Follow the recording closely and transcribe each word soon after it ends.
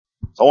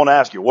I want to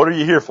ask you, what are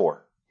you here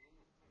for?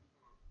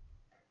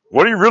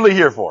 What are you really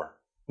here for?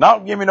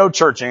 Not give me no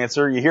church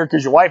answer. You're here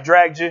because your wife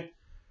dragged you.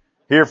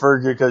 Here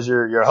because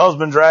your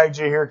husband dragged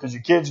you. Here because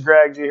your kids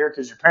dragged you. Here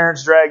because your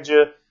parents dragged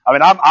you. I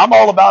mean, I'm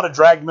all about a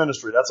drag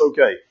ministry. That's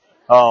okay.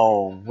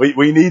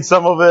 We need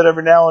some of it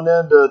every now and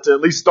then to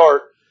at least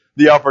start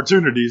the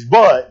opportunities.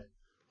 But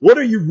what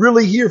are you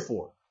really here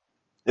for?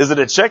 Is it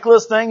a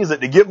checklist thing? Is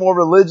it to get more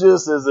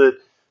religious? Is it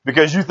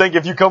because you think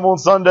if you come on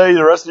Sunday,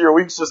 the rest of your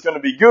week's just going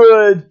to be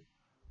good?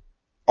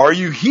 Are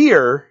you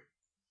here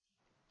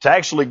to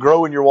actually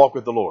grow in your walk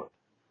with the Lord?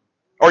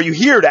 Are you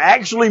here to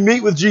actually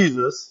meet with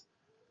Jesus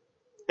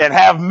and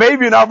have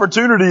maybe an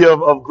opportunity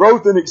of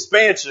growth and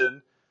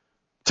expansion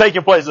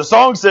taking place? The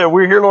song said,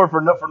 we're here, Lord,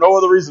 for no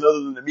other reason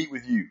other than to meet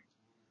with you.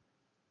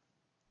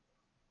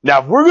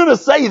 Now, if we're going to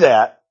say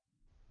that,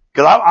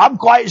 because I'm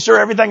quite sure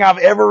everything I've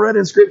ever read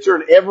in Scripture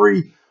and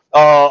every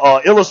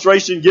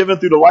illustration given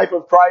through the life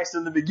of Christ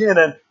in the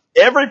beginning,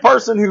 every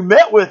person who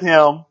met with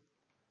Him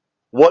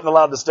wasn't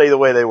allowed to stay the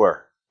way they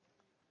were.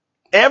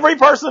 Every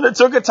person that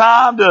took a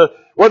time to,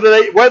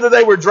 whether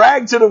they were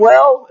dragged to the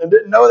well and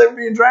didn't know they were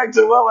being dragged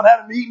to the well and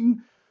had a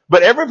meeting,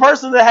 but every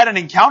person that had an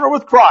encounter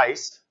with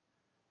Christ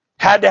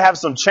had to have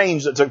some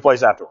change that took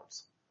place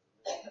afterwards.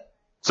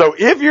 So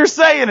if you're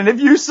saying, and if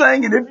you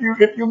sang, and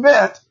if you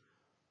meant,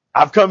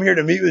 I've come here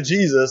to meet with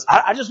Jesus,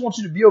 I just want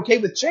you to be okay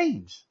with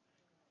change.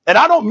 And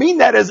I don't mean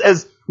that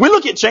as we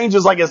look at change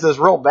as like it's this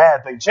real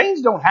bad thing.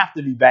 Change don't have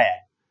to be bad.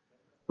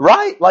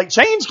 Right? Like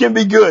change can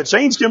be good.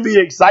 Change can be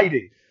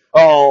exciting.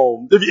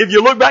 If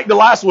you look back to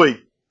last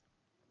week,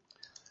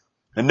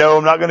 and no,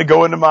 I'm not going to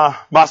go into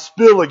my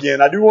spill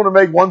again. I do want to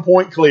make one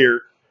point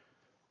clear.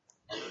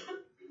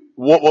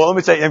 Well, let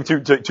me say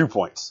two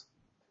points.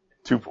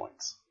 2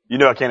 points. You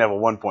know I can't have a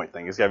 1 point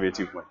thing. It's got to be a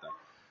 2 point thing.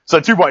 So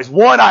 2 points.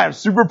 One, I am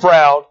super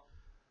proud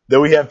that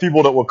we have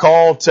people that will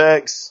call,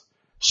 text,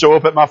 show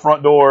up at my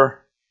front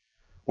door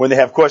when they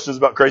have questions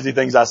about crazy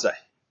things I say.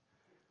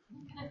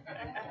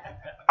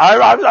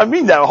 I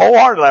mean that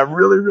wholeheartedly. I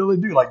really, really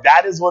do. Like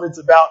that is what it's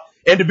about.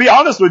 And to be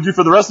honest with you,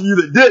 for the rest of you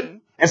that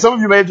didn't, and some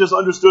of you may have just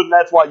understood and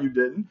that's why you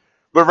didn't,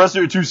 but the rest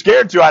of you are too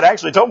scared to, I'd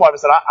actually told my wife, I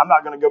said, I'm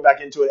not going to go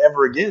back into it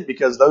ever again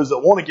because those that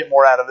want to get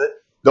more out of it,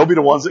 they'll be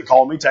the ones that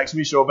call me, text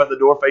me, show up at the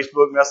door,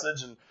 Facebook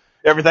message, and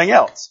everything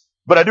else.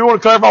 But I do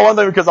want to clarify one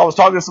thing because I was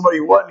talking to somebody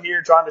who wasn't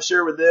here trying to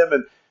share with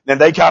them and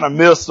they kind of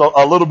missed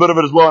a little bit of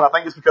it as well. And I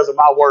think it's because of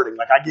my wording.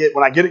 Like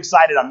when I get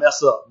excited, I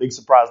mess up. Big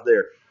surprise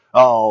there.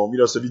 So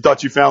if you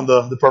thought you found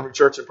the perfect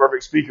church and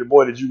perfect speaker,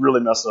 boy, did you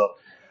really mess up,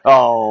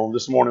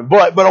 this morning.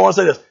 But I want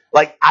to say this,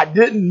 like I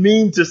didn't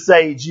mean to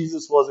say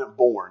Jesus wasn't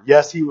born.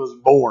 Yes, He was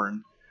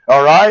born.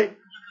 All right.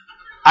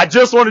 I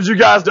just wanted you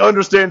guys to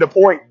understand the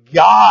point.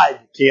 God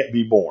can't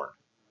be born.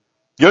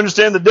 You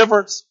understand the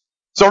difference?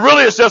 So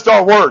really it's just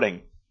our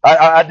wording.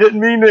 I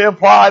didn't mean to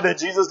imply that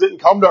Jesus didn't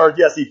come to earth.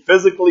 Yes, He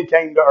physically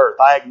came to earth.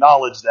 I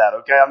acknowledge that.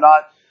 Okay.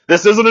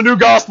 This isn't a new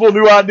gospel,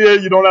 new idea.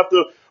 You don't have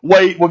to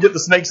wait. We'll get the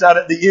snakes out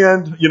at the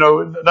end.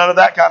 None of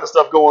that kind of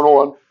stuff going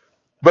on.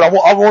 But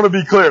I want to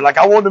be clear. Like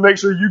I wanted to make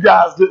sure you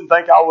guys didn't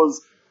think I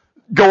was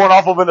going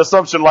off of an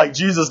assumption like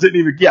Jesus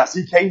didn't even, yes,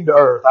 He came to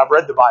earth. I've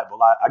read the Bible.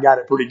 I got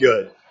it pretty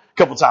good a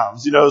couple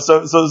times,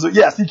 so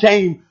yes, He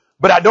came,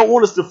 but I don't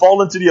want us to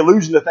fall into the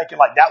illusion of thinking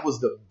like that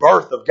was the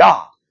birth of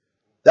God.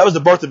 That was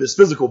the birth of His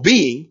physical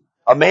being,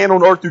 a man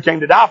on earth who came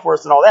to die for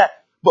us and all that.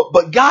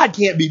 But God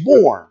can't be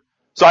born.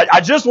 So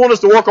I just want us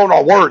to work on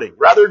our wording.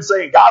 Rather than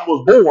saying God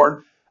was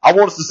born, I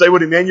want us to say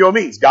what Emmanuel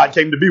means. God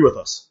came to be with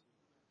us.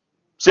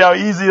 See how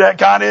easy that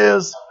kind of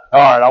is? All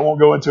right, I won't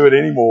go into it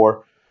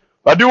anymore.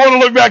 I do want to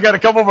look back at a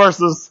couple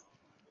verses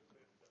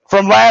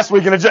from last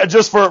week, and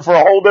just for a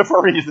whole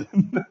different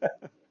reason.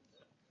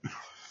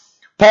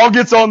 Paul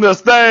gets on this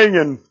thing,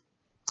 and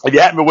if you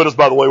haven't been with us,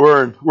 by the way,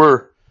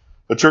 we're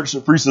a church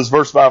that preaches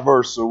verse by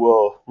verse,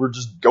 so we're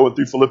just going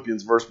through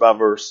Philippians verse by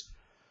verse.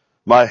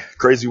 My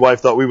crazy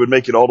wife thought we would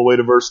make it all the way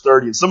to verse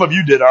 30, and some of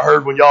you did. I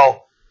heard when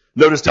y'all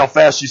noticed how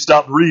fast you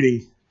stopped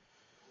reading.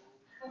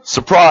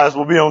 Surprise,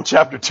 we'll be on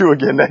chapter 2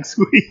 again next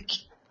week.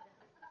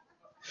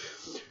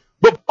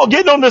 But Paul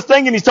getting on this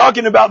thing, and he's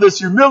talking about this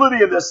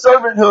humility and this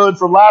servanthood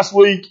from last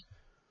week.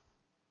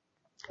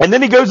 And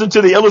then he goes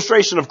into the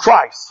illustration of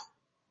Christ.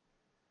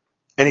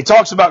 And he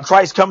talks about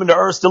Christ coming to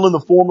earth, still in the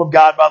form of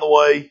God, by the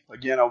way.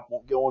 Again, I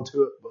won't go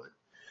into it, but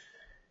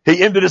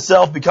He emptied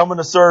Himself, becoming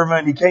a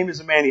servant. He came as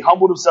a man. He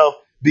humbled Himself,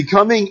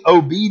 becoming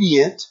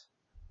obedient.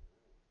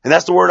 And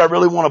that's the word I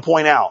really want to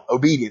point out.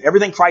 Obedient.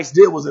 Everything Christ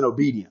did was in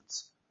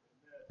obedience.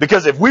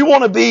 Because if we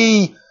want to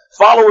be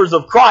followers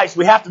of Christ,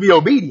 we have to be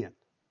obedient.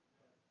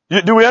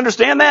 Do we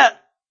understand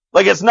that?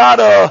 Like it's not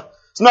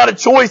a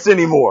choice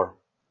anymore.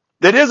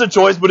 It is a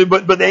choice, but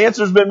the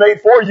answer's been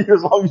made for you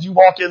as long as you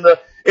walk in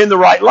the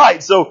right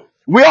light. So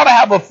we ought to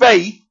have a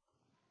faith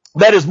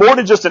that is more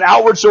than just an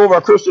outward show of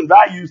our Christian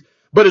values,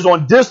 but is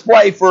on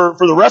display for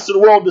the rest of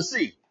the world to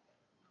see.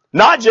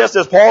 Not just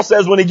as Paul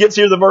says when he gets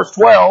here to verse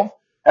 12,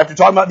 after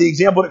talking about the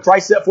example that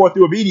Christ set forth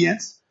through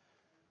obedience.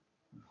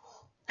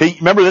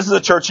 Remember, this is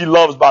a church he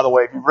loves, by the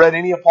way. If you've read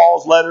any of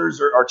Paul's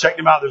letters or checked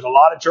him out, there's a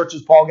lot of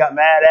churches Paul got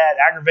mad at,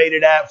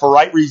 aggravated at for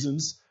right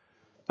reasons.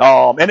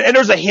 And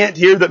there's a hint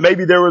here that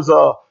maybe there was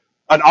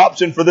an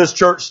option for this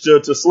church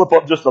to slip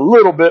up just a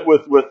little bit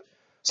with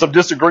some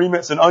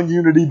disagreements and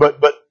ununity, but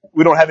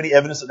we don't have any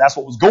evidence that that's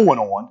what was going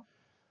on.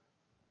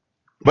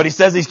 But he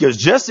says,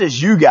 just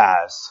as you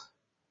guys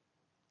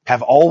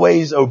have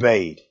always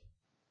obeyed.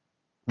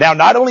 Now,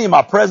 not only in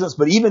my presence,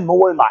 but even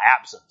more in my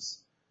absence.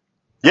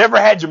 You ever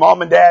had your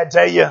mom and dad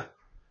tell you,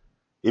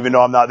 even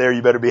though I'm not there,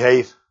 you better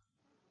behave?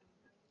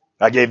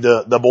 I gave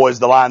the boys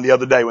the line the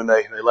other day when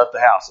they left the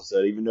house. I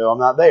said, even though I'm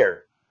not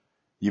there,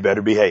 you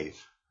better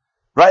behave.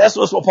 Right? That's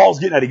what Paul's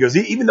getting at. He goes,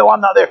 even though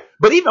I'm not there.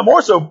 But even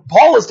more so,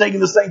 Paul is taking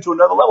this thing to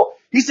another level.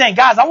 He's saying,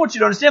 guys, I want you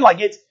to understand, like,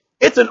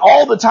 it's an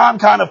all the time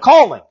kind of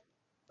calling.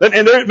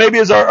 And there maybe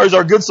is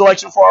our good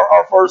selection for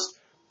our first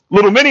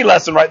little mini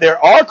lesson right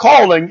there. Our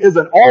calling is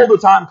an all the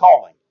time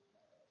calling.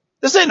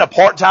 This isn't a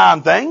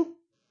part-time thing.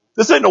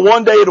 This isn't a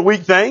one day of the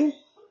week thing.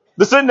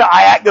 This isn't a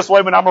I act this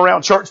way when I'm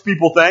around church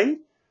people thing.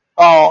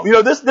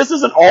 This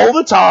is an all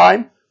the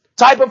time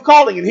type of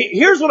calling. And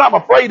here's what I'm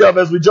afraid of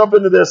as we jump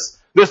into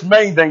this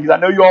main thing, because I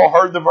know you all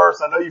heard the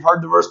verse. I know you've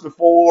heard the verse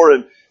before,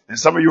 and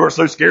some of you are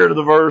so scared of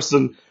the verse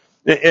and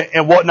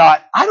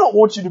whatnot. I don't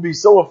want you to be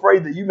so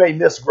afraid that you may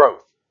miss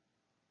growth.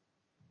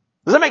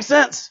 Does that make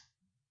sense?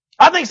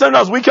 I think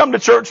sometimes we come to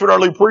church with our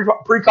little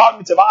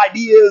precognitive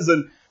ideas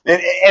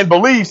and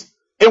beliefs,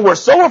 and we're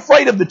so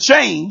afraid of the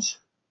change,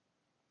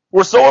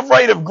 we're so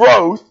afraid of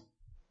growth,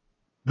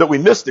 that we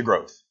miss the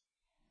growth.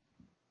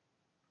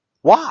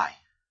 Why?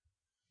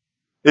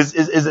 Is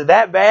it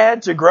that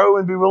bad to grow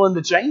and be willing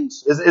to change?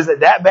 Is it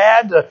that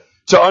bad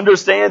to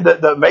understand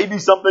that maybe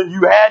something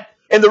you had?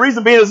 And the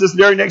reason being is this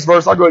very next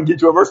verse. I'll go ahead and get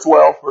to it. Verse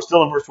 12. We're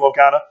still in verse 12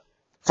 kind of.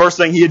 First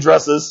thing he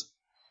addresses,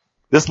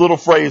 this little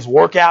phrase,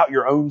 work out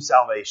your own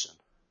salvation.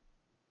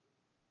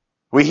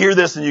 We hear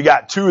this and you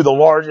got two of the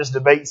largest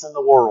debates in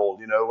the world,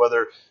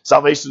 whether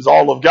salvation's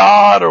all of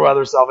God or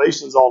whether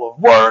salvation's all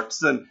of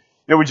works. And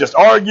we just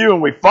argue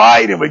and we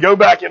fight and we go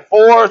back and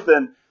forth.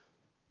 And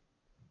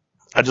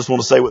I just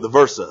want to say what the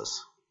verse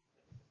says.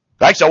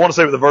 Actually, I want to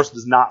say what the verse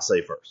does not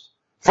say first.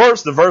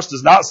 First, the verse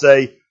does not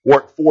say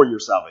work for your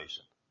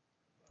salvation.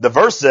 The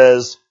verse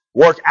says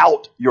work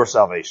out your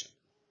salvation.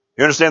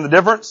 You understand the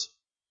difference?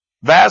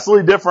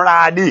 Vastly different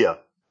idea.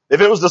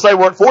 If it was to say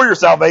work for your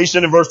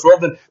salvation in verse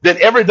 12, then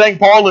everything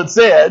Paul had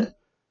said,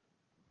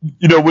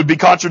 would be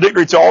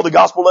contradictory to all the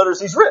gospel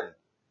letters he's written.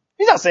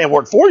 He's not saying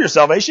work for your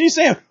salvation. He's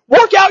saying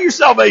work out your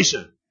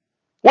salvation.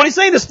 What he's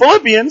saying is,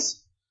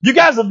 Philippians, you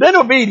guys have been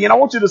obedient. I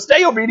want you to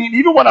stay obedient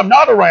even when I'm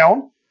not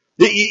around.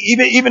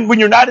 Even when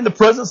you're not in the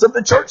presence of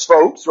the church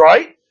folks,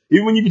 right?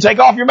 Even when you can take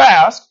off your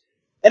mask.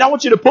 And I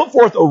want you to put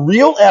forth a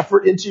real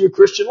effort into your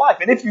Christian life.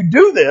 And if you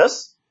do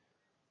this,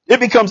 it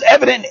becomes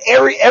evident in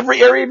every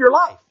area of your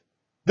life.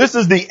 This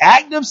is the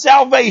act of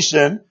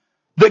salvation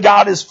that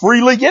God has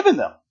freely given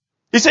them.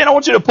 He's saying, I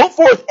want you to put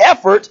forth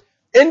effort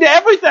into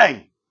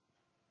everything.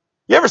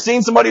 You ever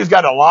seen somebody who's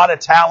got a lot of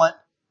talent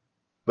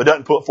but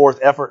doesn't put forth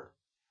effort?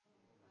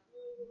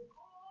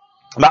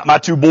 My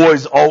two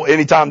boys,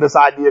 anytime this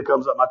idea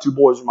comes up, my two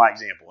boys are my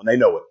example, and they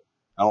know it.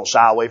 I don't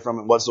shy away from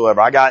it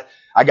whatsoever. I got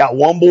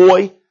one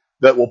boy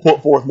that will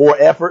put forth more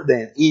effort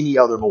than any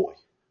other boy.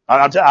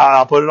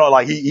 I'll put it on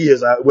like he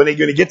is. When he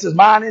gets his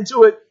mind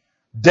into it,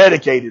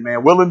 dedicated,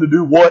 man, willing to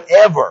do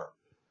whatever.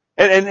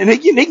 And he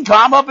can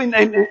climb up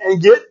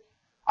and get.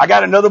 I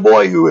got another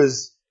boy who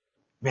is,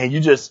 man, you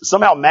just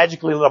somehow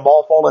magically let a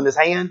ball fall in his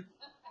hand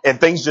and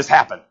things just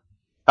happen.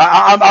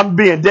 I'm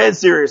being dead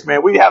serious,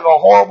 man. We have a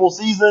horrible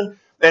season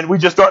and we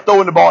just start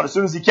throwing the ball, and as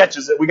soon as he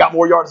catches it, we got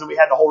more yards than we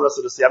had the whole rest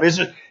of the season. I mean, it's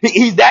just,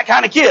 he's that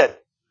kind of kid.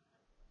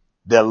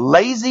 The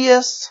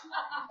laziest,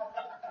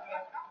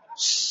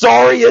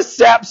 sorriest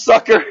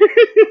sapsucker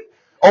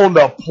on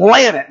the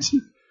planet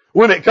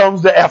when it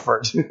comes to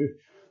effort. You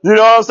know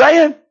what I'm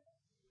saying?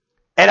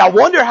 And I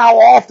wonder how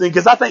often,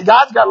 because I think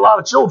God's got a lot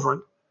of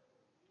children,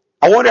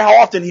 I wonder how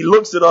often he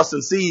looks at us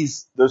and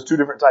sees those two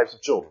different types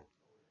of children.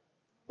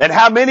 And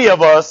how many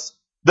of us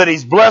that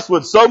he's blessed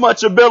with so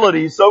much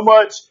ability, so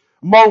much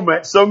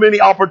moment, so many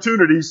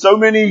opportunities, so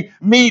many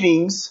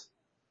meetings,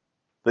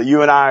 that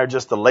you and I are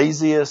just the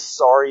laziest,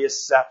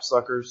 sorriest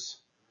sapsuckers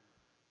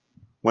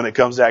when it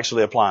comes to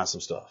actually applying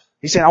some stuff.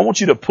 He's saying, I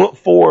want you to put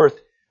forth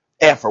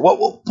effort.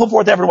 Put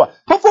forth effort what?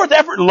 Put forth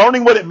effort in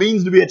learning what it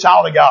means to be a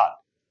child of God.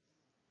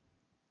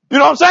 You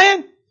know what I'm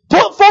saying?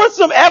 Put forth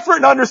some effort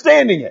in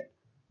understanding it.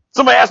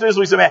 Somebody asked me this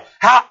week, said, man,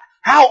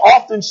 how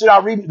often should I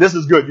read? This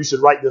is good. You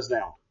should write this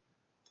down.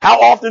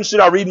 How often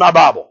should I read my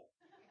Bible?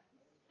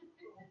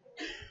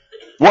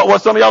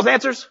 What's some of y'all's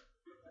answers?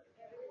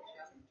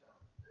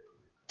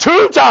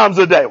 2 times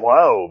a day.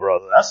 Whoa,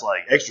 brother. That's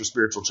like extra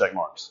spiritual check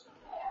marks.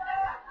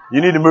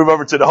 You need to move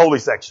over to the holy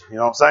section. You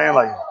know what I'm saying?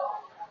 Like,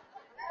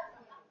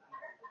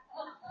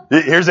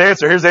 here's the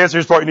answer. Here's the answer.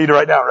 Here's what you need to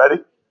write down.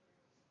 Ready?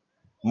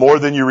 More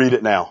than you read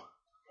it now.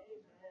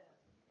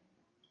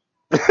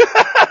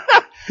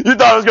 You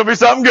thought it was going to be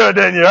something good,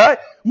 didn't you? Right?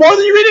 More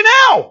than you read it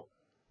now.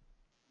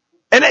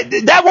 And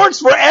that works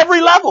for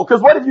every level.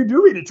 Because what if you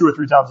do read it 2 or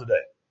 3 times a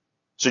day?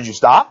 Should you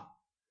stop?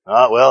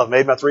 Well, I've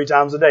made my 3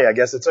 times a day. I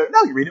guess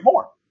no, you read it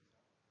more.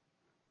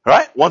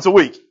 Right? Once a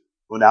week.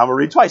 Well, now I'm going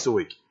to read twice a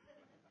week.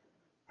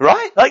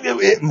 Right? Like,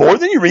 more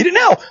than you read it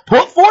now.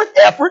 Put forth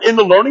effort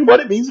into learning what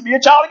it means to be a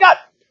child of God.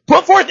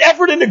 Put forth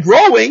effort into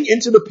growing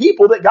into the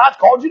people that God's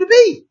called you to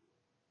be.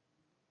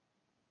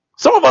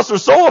 Some of us are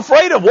so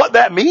afraid of what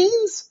that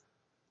means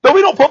that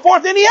we don't put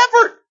forth any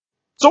effort.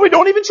 So we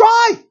don't even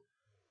try.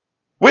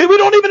 We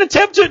don't even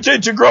attempt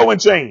to grow and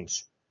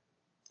change.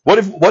 What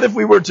if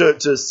we were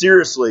to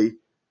seriously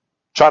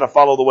try to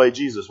follow the way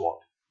Jesus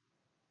walked?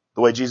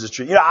 The way Jesus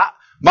treated.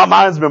 My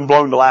mind's been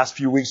blown the last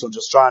few weeks on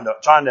just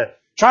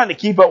trying to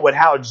keep up with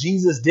how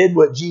Jesus did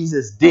what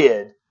Jesus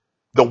did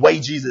the way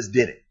Jesus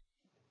did it.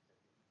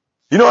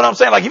 You know what I'm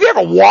saying? Like, have you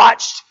ever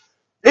watched,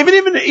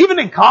 even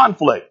in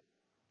conflict,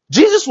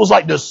 Jesus was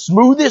like the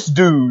smoothest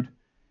dude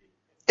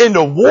in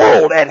the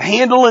world at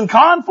handling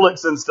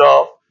conflicts and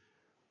stuff,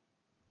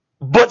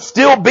 but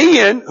still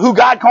being who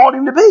God called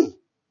him to be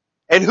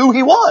and who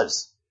he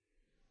was.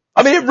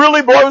 I mean, it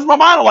really blows my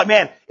mind. I'm like,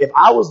 man, if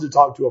I was to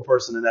talk to a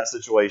person in that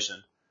situation,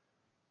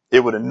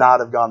 it would not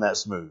have gone that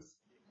smooth.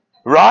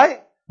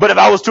 Right? But if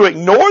I was to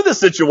ignore the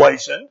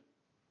situation,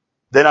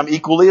 then I'm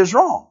equally as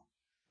wrong.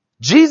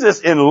 Jesus,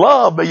 in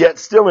love, but yet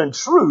still in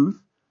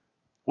truth,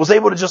 was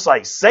able to just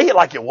like say it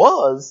like it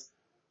was.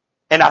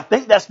 And I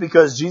think that's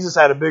because Jesus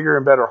had a bigger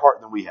and better heart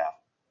than we have.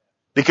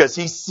 Because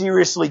he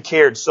seriously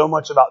cared so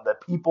much about the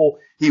people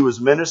he was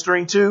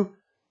ministering to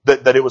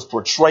that it was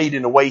portrayed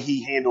in the way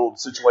he handled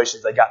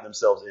situations they got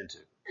themselves into.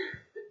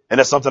 And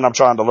that's something I'm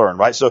trying to learn,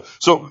 right? So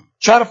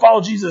try to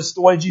follow Jesus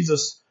the way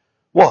Jesus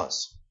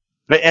was.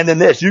 And then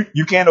this,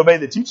 you can't obey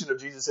the teaching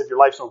of Jesus if your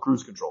life's on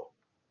cruise control.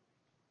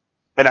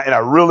 And I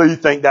really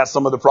think that's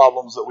some of the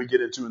problems that we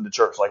get into in the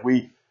church. Like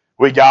we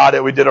got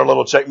it, we did our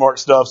little check mark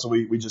stuff, so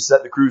we just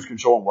set the cruise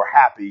control and we're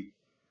happy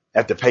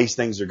at the pace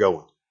things are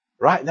going.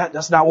 Right?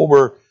 That's not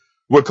what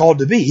we're called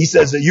to be. He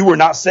says that you were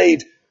not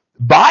saved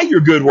by your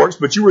good works,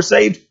 but you were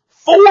saved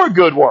for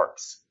good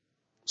works.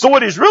 So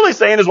what he's really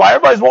saying is, why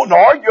everybody's wanting to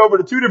argue over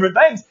the 2 different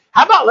things,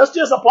 how about let's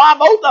just apply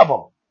both of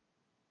them?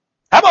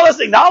 How about let's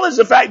acknowledge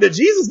the fact that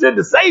Jesus did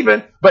the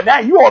saving, but now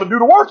you ought to do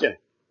the working.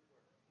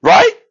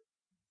 Right?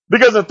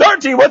 Because in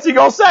 13, what's he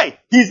going to say?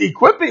 He's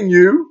equipping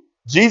you,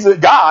 Jesus,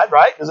 God,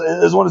 right?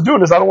 Is one is doing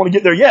this. I don't want to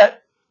get there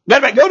yet. Matter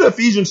of fact, go to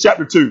Ephesians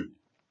chapter 2.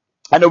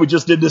 I know we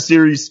just did this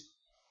series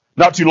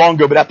not too long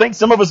ago, but I think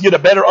some of us get a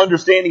better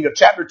understanding of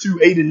chapter 2,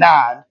 8, and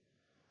 9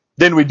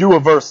 than we do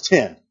of verse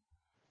 10.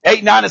 8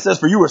 and 9, it says,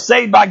 for you were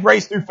saved by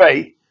grace through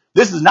faith.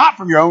 This is not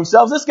from your own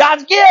selves. This is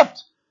God's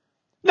gift.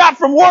 Not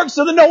from works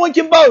so that no one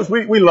can boast.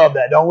 We love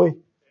that, don't we?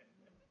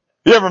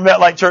 You ever met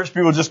like church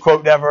people just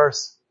quote that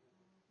verse?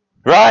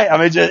 Right? I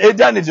mean,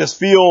 doesn't it just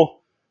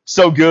feel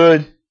so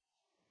good?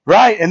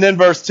 Right? And then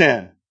verse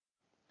 10.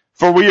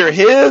 For we are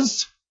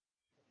his.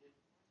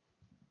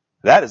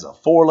 That is a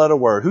 4-letter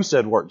word. Who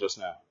said work just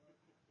now?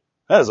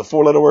 That is a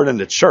 4-letter word in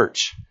the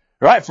church.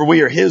 Right? For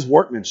we are his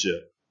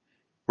workmanship.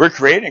 We're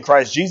created in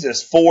Christ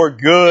Jesus for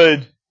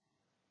good.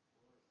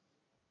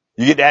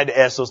 You get to add the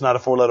S, so it's not a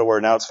 4-letter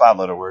word. Now it's a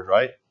 5-letter word,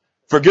 right?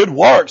 For good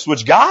works,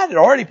 which God had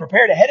already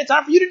prepared ahead of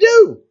time for you to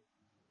do.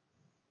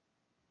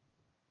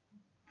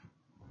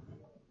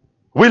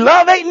 We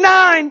love 8 and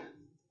 9.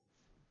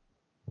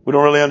 We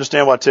don't really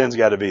understand why 10's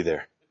got to be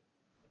there.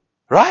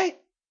 Right?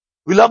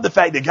 We love the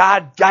fact that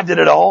God did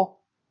it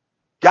all.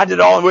 God did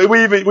it all. And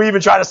we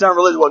even try to sound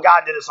religious. Well,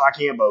 God did it, so I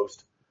can't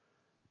boast.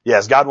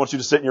 Yes, God wants you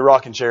to sit in your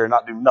rocking chair and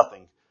not do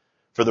nothing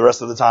for the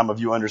rest of the time of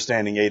you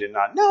understanding 8 and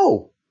 9.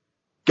 No.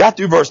 God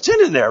threw verse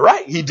 10 in there,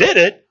 right? He did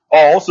it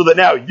all so that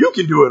now you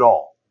can do it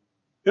all.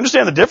 You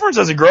understand the difference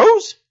as it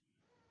grows?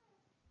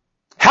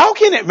 How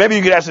can it, maybe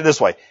you could ask it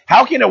this way.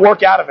 How can it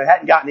work out if it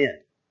hadn't gotten in?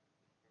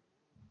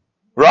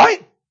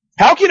 Right?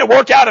 How can it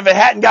work out if it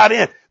hadn't got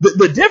in?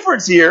 The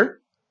difference here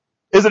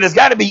is that it's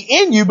got to be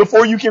in you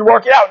before you can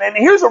work it out. And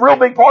here's a real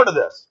big part of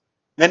this.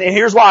 And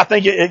here's why I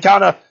think it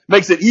kind of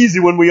makes it easy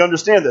when we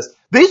understand this.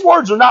 These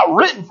words are not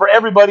written for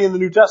everybody in the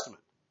New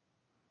Testament.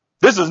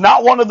 This is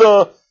not one of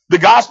the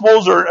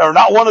Gospels or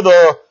not one of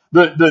the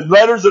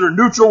letters that are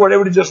neutral where they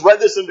would have just read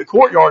this in the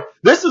courtyard.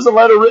 This is a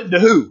letter written to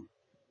who?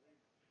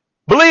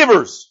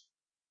 Believers.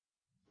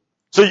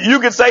 So you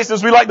could say,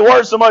 since we like the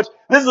word so much,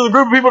 this is a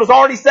group of people that's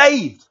already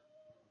saved.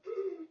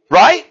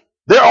 Right?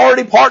 They're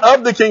already part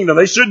of the kingdom.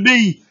 They should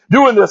be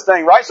doing this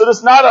thing, right? So this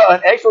is not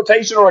an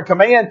exhortation or a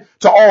command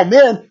to all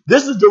men.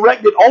 This is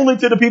directed only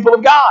to the people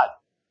of God.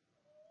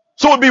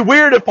 So it'd be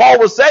weird if Paul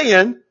was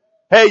saying,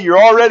 hey, you're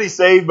already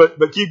saved, but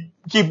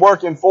keep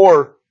working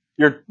for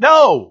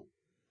no.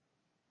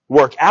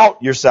 Work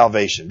out your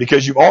salvation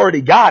because you've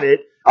already got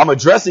it. I'm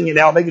addressing it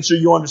now, making sure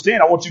you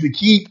understand. I want you to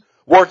keep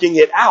working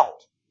it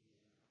out.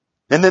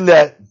 And then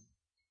that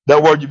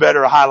word you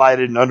better highlight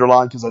it and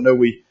underline because I know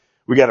we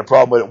got a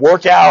problem with it.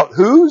 Work out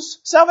whose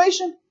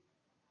salvation?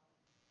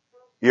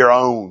 Your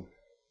own.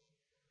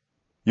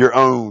 Your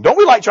own. Don't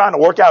we like trying to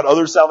work out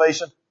others'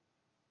 salvation?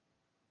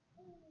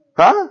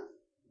 Huh?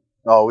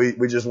 Oh,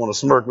 we just want to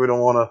smirk. We don't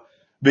want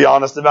Be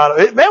honest about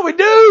it. Man, we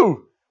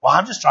do. Well,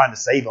 I'm just trying to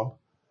save them.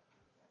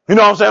 You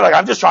know what I'm saying? Like,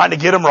 I'm just trying to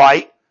get them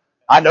right.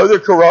 I know they're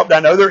corrupt. I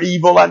know they're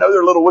evil. I know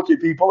they're little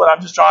wicked people, and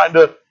I'm just trying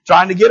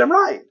to get them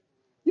right.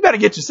 You better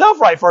get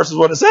yourself right first is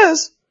what it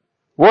says.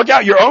 Work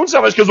out your own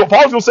salvation, because what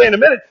Paul's going to say in a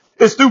minute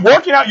is through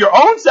working out your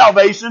own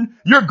salvation,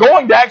 you're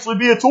going to actually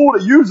be a tool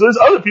that uses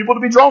other people to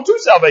be drawn to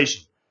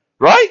salvation.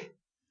 Right?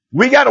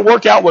 We got to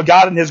work out what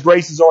God in His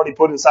grace has already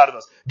put inside of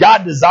us.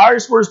 God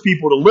desires for His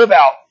people to live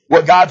out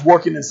what God's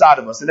working inside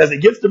of us. And as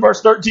it gets to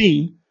verse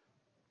 13,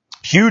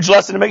 huge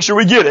lesson to make sure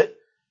we get it.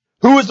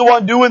 Who is the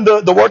one doing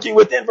the working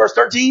within? Verse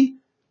 13,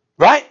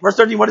 right? Verse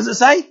 13, what does it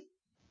say?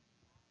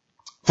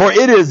 For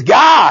it is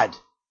God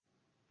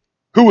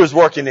who is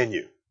working in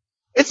you.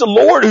 It's the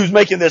Lord who's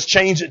making this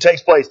change that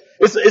takes place.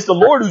 It's the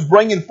Lord who's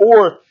bringing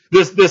forth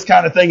this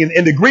kind of thing.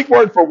 And the Greek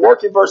word for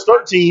work in verse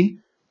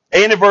 13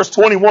 and in verse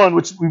 21,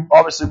 which we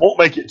obviously won't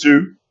make it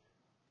to,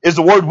 is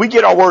the word we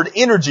get our word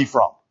energy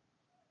from.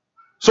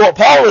 So what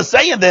Paul is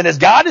saying then is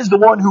God is the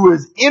one who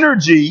is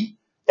energy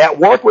at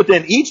work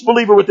within each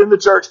believer within the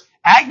church,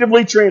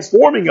 actively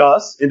transforming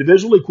us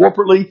individually,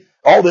 corporately,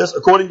 all this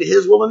according to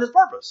His will and His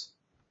purpose.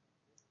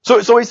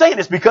 So he's saying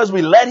it's because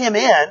we let Him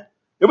in.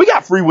 And we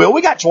got free will.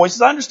 We got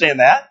choices. I understand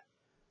that.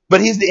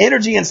 But He's the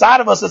energy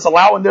inside of us that's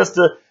allowing this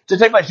to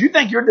take place. You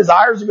think your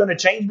desires are going to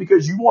change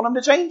because you want them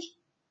to change?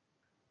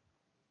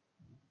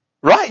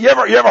 Right? You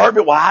ever heard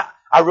me? Well,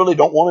 I really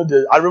don't want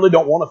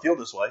to feel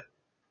this way.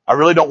 I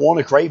really don't want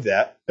to crave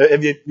that.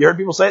 Have you heard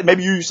people say it?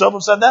 Maybe you yourself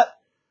have said that?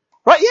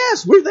 Right?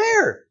 Yes, we're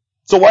there.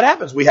 So what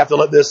happens? We have to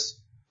let this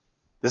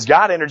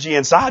God energy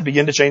inside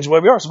begin to change the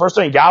way we are. So first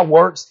thing, God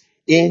works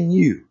in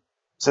you.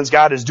 Since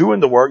God is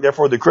doing the work,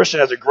 therefore the Christian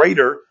has a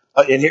greater,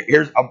 and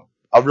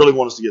I really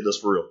want us to get this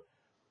for real.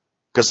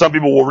 Because some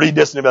people will read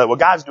this and be like, well,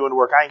 God's doing the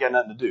work. I ain't got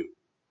nothing to do.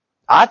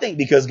 I think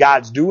because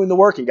God's doing the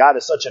work and God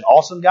is such an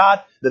awesome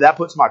God that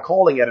puts my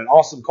calling at an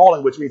awesome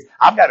calling, which means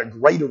I've got a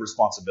greater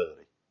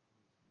responsibility.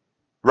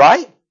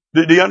 Right?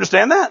 Do you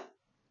understand that?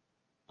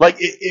 Like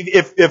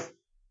if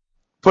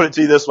put it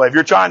to you this way, if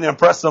you're trying to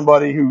impress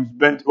somebody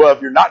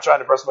if you're not trying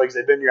to impress somebody because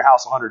they've been to your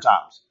house 100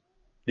 times,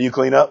 do you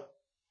clean up?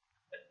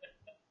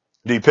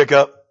 Do you pick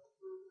up?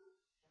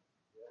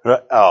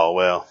 Right? Oh,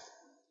 well.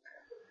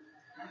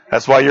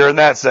 That's why you're in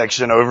that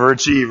section,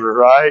 overachiever,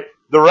 right?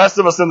 The rest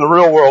of us in the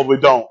real world, we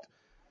don't.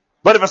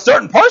 But if a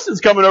certain person's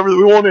coming over that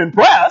we want to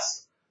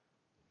impress,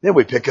 then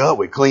we pick up,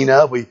 we clean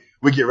up, we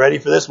get ready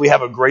for this. We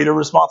have a greater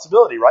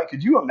responsibility, right?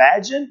 Could you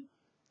imagine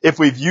if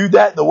we viewed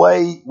that the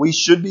way we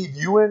should be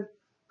viewing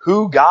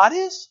who God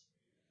is?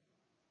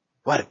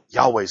 What if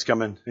Yahweh's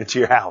coming into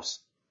your house?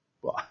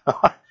 Well,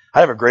 I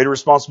have a greater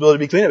responsibility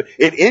to be clean up.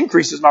 It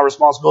increases my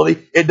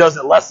responsibility. It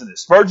doesn't lessen it.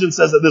 Spurgeon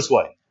says it this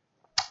way.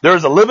 There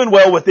is a living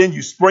well within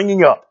you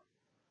springing up.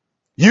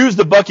 Use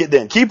the bucket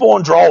then. Keep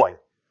on drawing.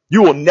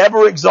 You will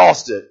never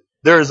exhaust it.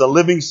 There is a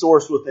living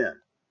source within.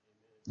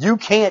 You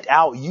can't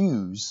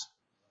outuse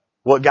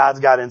what God's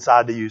got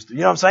inside to use. You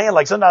know what I'm saying?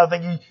 Like sometimes I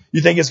think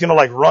you think it's going to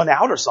like run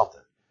out or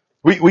something.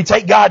 We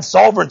take God's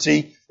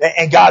sovereignty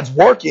and God's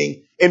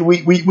working and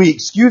we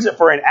excuse it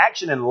for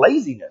inaction and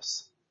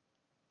laziness.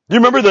 Do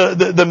you remember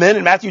the men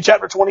in Matthew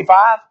chapter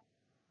 25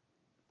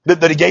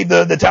 that He gave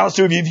the talents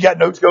to? If you got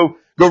notes, go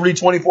read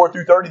 24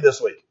 through 30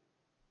 this week.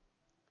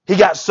 He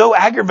got so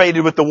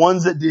aggravated with the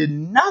ones that did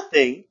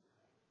nothing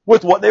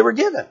with what they were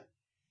given.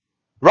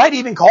 Right? He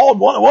even called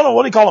what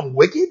did he call them?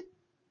 Wicked?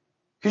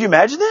 Could you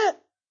imagine that?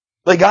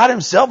 Like God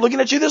Himself looking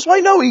at you this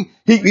way? No,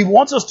 He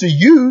wants us to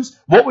use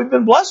what we've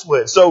been blessed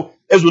with. So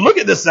as we look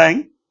at this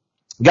thing,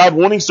 God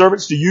wanting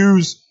servants to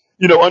use,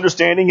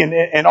 understanding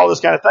and all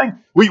this kind of thing,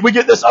 we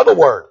get this other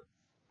word.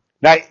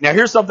 Now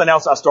here's something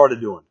else I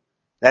started doing.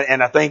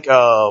 And I think,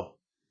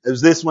 it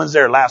was this Wednesday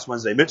or last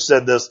Wednesday. Mitch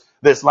said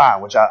this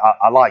line, which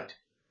I liked.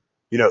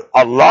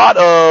 A lot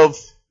of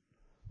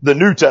the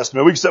New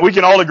Testament, we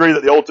can all agree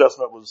that the Old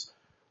Testament was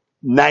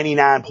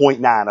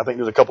 99.9. I think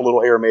there's a couple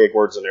little Aramaic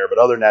words in there, but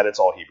other than that, it's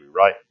all Hebrew,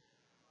 right?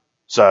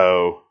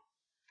 So,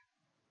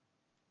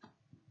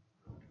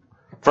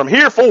 from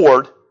here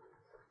forward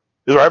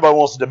is where everybody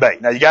wants to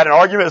debate. Now, you got an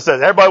argument that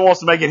says everybody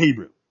wants to make it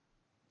Hebrew.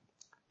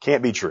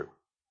 Can't be true.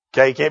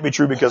 Okay? Can't be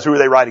true because who are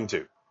they writing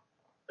to?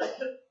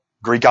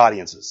 Greek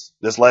audiences.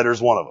 This letter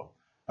is one of them.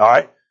 All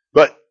right?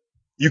 But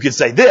you could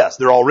say this.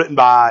 They're all written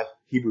by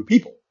Hebrew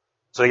people.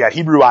 So you got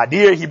Hebrew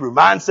idea, Hebrew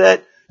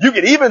mindset. You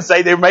could even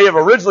say they may have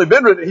originally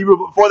been written in Hebrew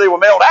before they were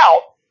mailed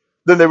out.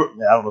 Then I don't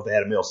know if they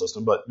had a mail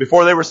system, but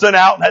before they were sent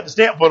out and had the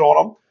stamp put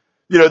on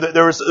them,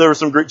 there was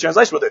some Greek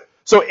translation with it.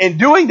 So in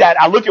doing that,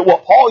 I look at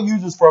what Paul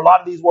uses for a lot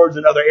of these words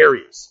in other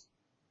areas.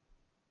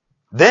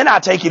 Then I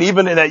take it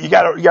even in that you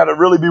gotta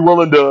really be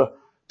willing to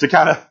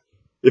kind of,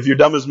 if you're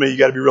dumb as me, you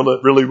gotta be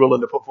really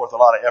willing to put forth a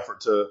lot of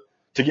effort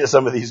to get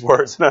some of these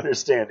words and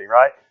understanding,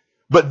 right?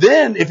 But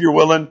then, if you're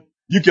willing,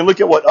 you can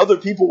look at what other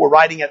people were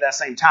writing at that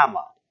same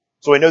timeline.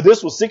 So we know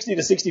this was 60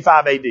 to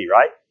 65 AD,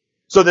 right?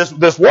 So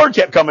this word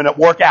kept coming up,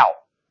 work out.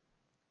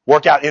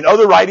 Work out in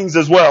other writings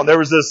as well. And there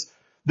was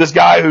this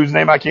guy whose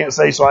name I can't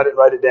say, so I didn't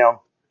write it down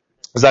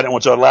because I didn't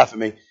want y'all to laugh at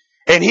me.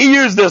 And he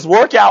used this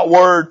workout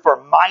word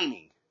for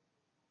mining.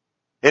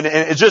 And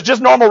it's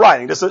just normal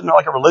writing. This isn't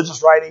like a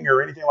religious writing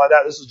or anything like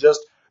that. This is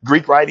just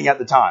Greek writing at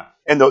the time.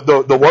 And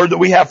the word that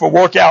we have for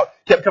workout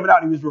kept coming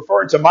out, and he was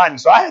referring to mining.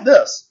 So I had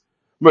this.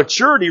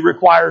 Maturity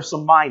requires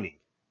some mining.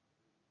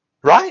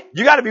 Right?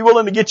 You got to be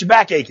willing to get your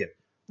back aching.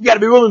 You got to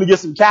be willing to get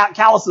some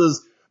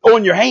calluses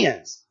on your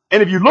hands.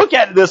 And if you look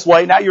at it this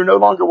way, now you're no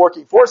longer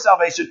working for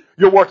salvation.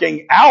 You're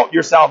working out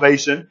your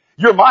salvation.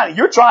 You're mining.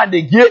 You're trying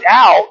to get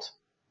out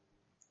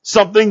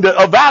something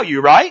of value,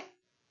 right?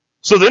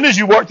 So then as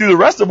you work through the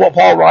rest of what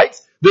Paul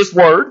writes, this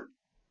word,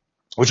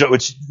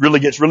 which really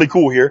gets really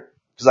cool here,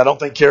 because I don't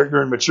think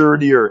character and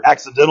maturity are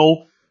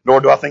accidental, nor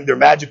do I think they're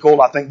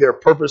magical. I think they're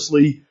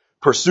purposely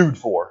pursued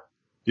for,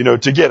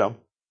 to get them.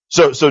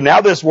 So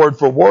now this word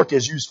for work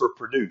is used for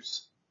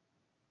produce.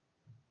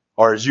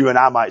 Or as you and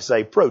I might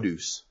say,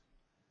 produce.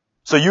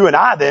 So you and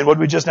I then, what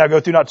did we just now go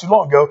through not too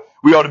long ago?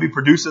 We ought to be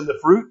producing the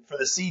fruit for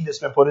the seed that's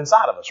been put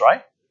inside of us,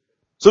 right?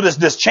 So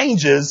this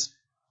changes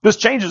a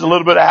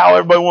little bit of how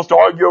everybody wants to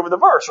argue over the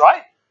verse,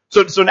 right?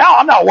 So now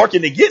I'm not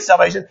working to get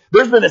salvation.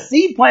 There's been a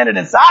seed planted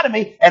inside of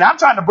me, and I'm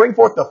trying to bring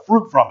forth the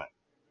fruit from it.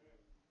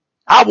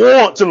 I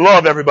want to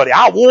love everybody.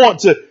 I want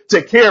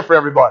to care for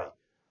everybody.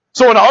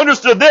 So when I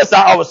understood this,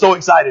 I was so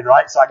excited,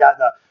 right? So I got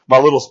my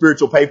little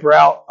spiritual paper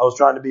out. I was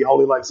trying to be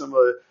holy like some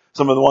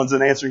of the ones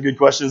in answering good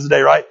questions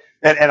today, right?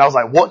 And I was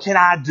like, what can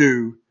I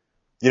do?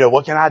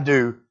 What can I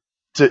do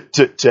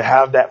to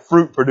have that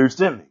fruit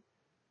produced in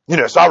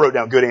me? So I wrote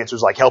down good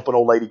answers like help an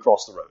old lady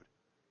cross the road,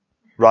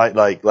 right?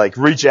 Like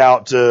reach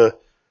out to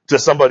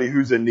somebody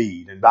who's in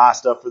need and buy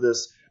stuff for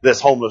this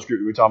homeless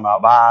group we're talking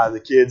about, buy the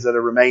kids that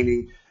are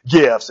remaining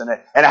gifts. And I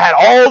had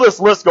all this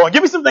list going.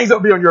 Give me some things that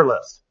would be on your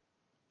list.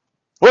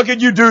 What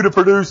could you do to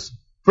produce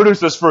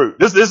this fruit?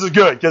 This is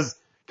good because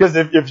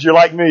if you're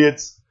like me,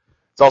 it's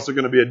also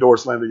going to be a door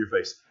slammed in your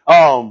face.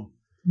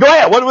 Go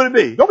ahead. What would it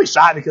be? Don't be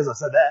shy because I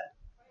said that.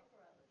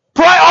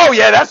 Pray. Oh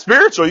yeah, that's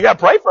spiritual. You got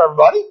to pray for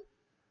everybody.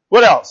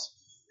 What else?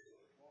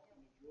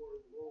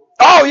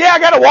 Oh yeah, I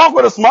got to walk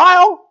with a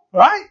smile,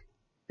 right?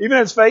 Even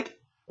if it's fake.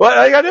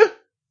 What you got to do?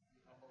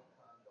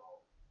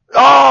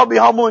 Oh, be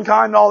humble and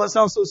kind and all. That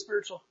sounds so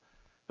spiritual.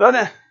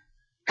 Doesn't it?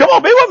 Come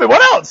on, be with me.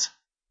 What else?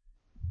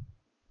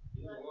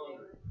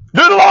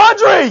 Do the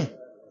laundry.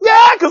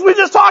 Yeah, because we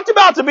just talked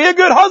about to be a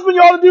good husband,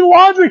 you ought to do the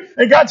laundry.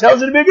 And God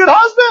tells you to be a good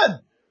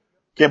husband.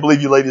 Can't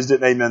believe you ladies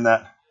didn't amen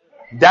that.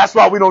 That's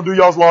why we don't do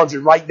y'all's laundry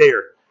right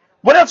there.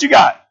 What else you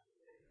got?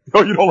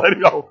 Oh, you don't let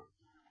it go.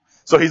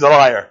 So he's a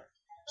liar.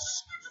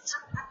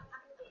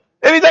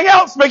 Anything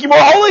else make you more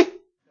holy?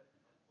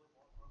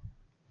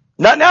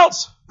 Nothing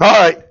else? All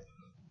right.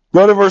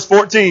 Go to verse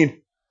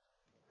 14.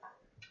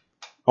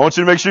 I want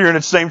you to make sure you're in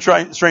the same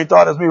train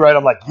thought as me, right?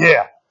 I'm like,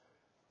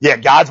 yeah,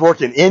 God's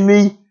working in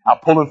me. I'm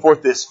pulling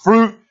forth this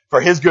fruit for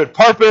His good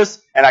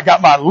purpose. And I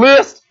got my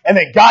list. And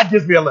then God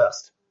gives me a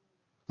list.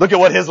 Look at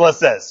what His list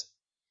says.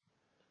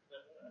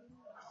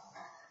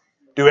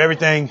 Do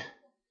everything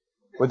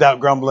without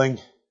grumbling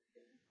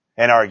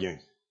and arguing.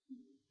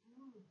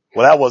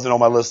 Well, that wasn't on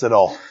my list at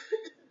all.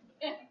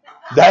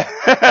 That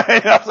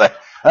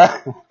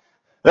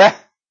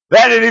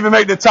didn't even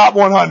make the top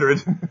 100.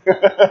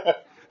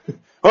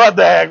 What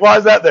the heck? Why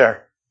is that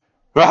there?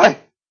 Right?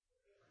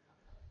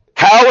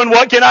 How and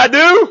what can I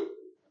do?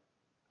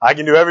 I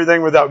can do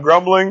everything without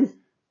grumbling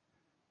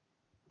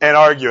and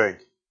arguing.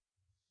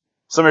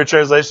 Some of your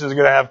translations are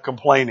going to have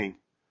complaining.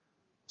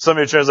 Some of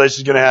your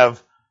translations are going to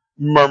have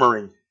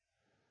murmuring,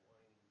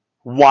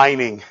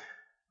 whining.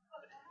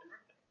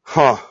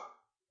 I'm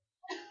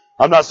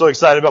not so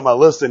excited about my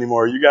list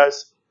anymore. Are you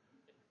guys?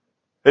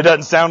 It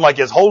doesn't sound like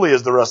as holy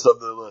as the rest of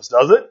the list,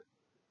 does it?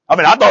 I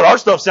mean, I thought our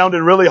stuff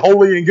sounded really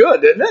holy and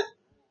good, didn't it?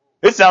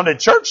 It sounded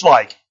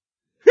church-like.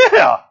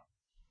 Yeah.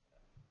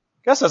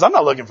 God says, I'm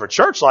not looking for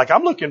church-like.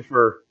 I'm looking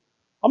for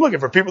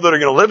people that are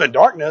going to live in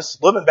darkness,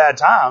 live in bad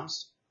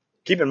times.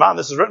 Keep in mind,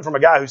 this is written from a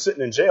guy who's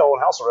sitting in jail on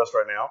house arrest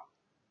right now.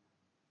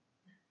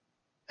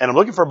 And I'm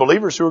looking for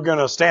believers who are going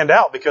to stand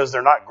out because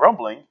they're not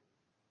grumbling.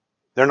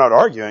 They're not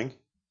arguing.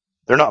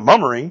 They're not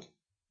murmuring.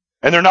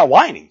 And they're not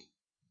whining.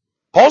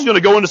 Paul's going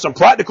to go into some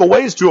practical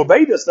ways to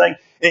obey this thing.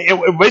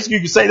 And basically,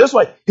 you can say it this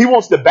way. He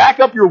wants to back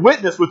up your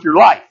witness with your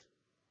life.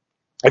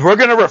 If we're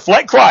going to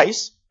reflect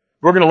Christ,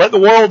 we're going to let the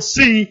world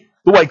see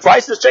the way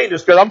Christ has changed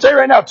us. Because I'm telling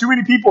you right now, too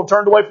many people have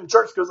turned away from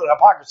church because of the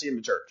hypocrisy in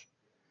the church.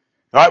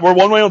 All right, we're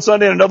one way on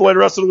Sunday and another way the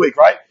rest of the week,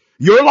 right?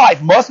 Your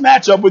life must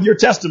match up with your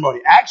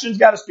testimony. Actions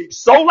got to speak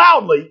so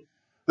loudly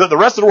that the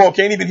rest of the world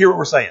can't even hear what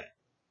we're saying.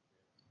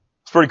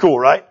 It's pretty cool,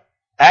 right?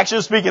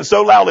 Actions speaking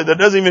so loudly that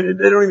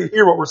they don't even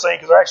hear what we're saying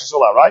because they're actually so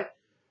loud, right?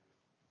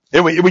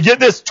 And we get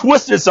this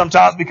twisted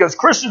sometimes because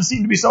Christians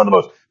seem to be some of the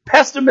most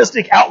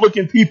pessimistic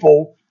outlooking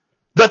people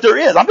that there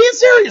is. I'm being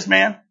serious,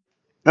 man.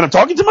 And I'm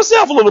talking to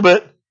myself a little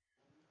bit.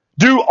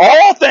 Do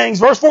all things,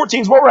 verse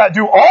 14 is where we're at.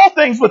 Do all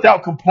things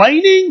without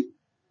complaining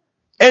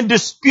and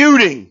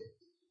disputing.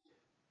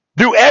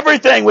 Do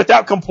everything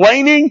without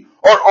complaining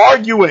or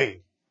arguing.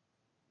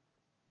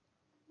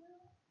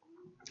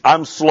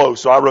 I'm slow,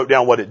 so I wrote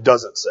down what it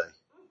doesn't say.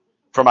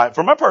 from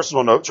my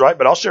personal notes, right?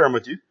 But I'll share them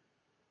with you.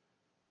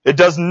 It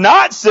does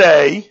not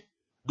say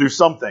do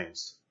some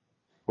things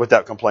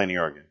without complaining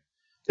or arguing.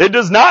 It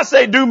does not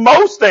say do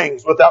most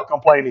things without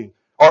complaining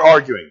or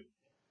arguing.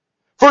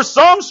 For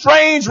some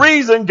strange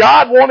reason,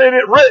 God wanted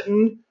it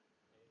written,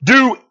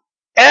 do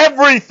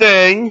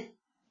everything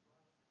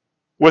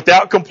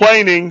without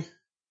complaining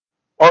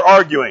or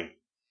arguing.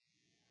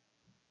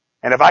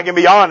 And if I can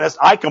be honest,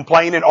 I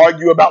complain and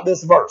argue about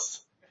this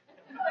verse.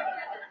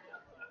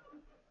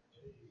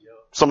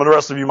 Some of the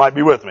rest of you might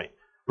be with me,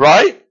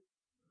 right?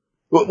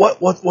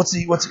 What's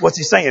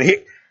he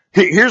saying?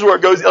 Here's where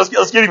it goes.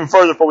 Let's get even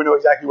further before we know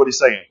exactly what he's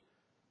saying.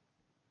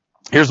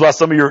 Here's why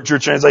some of your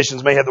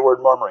translations may have the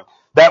word murmuring.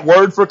 That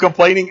word for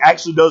complaining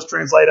actually does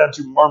translate out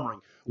to murmuring.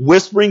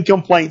 Whispering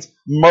complaints,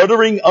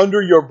 muttering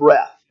under your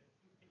breath.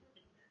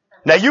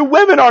 Now you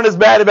women aren't as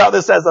bad about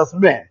this as us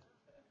men.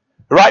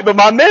 Right? But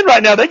my men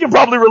right now, they can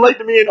probably relate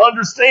to me and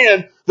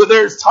understand that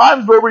there's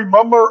times where we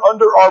murmur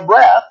under our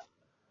breath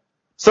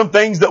some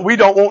things that we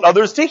don't want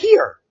others to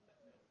hear.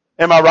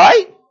 Am I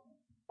right?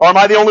 Or am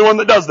I the only one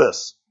that does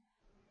this?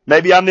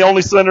 Maybe I'm the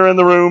only sinner in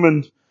the room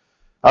and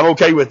I'm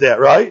okay with that,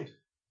 right?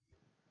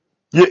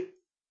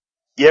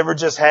 You ever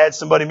just had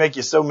somebody make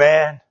you so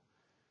mad,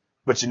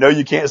 but you know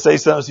you can't say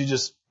something, so you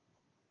just...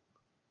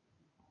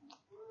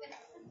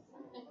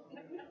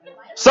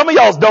 Some of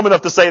y'all's dumb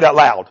enough to say it out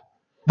loud,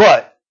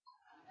 but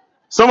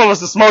some of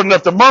us are smart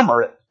enough to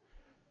murmur it.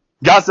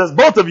 God says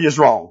both of you is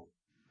wrong.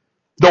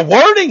 The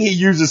wording he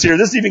uses here,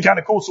 this is even kind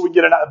of cool so we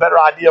can get a better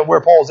idea of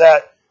where Paul's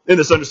at in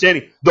this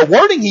understanding. The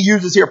wording he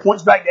uses here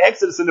points back to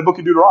Exodus in the book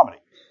of Deuteronomy.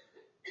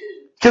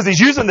 Because he's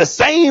using the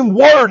same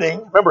wording.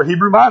 Remember,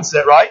 Hebrew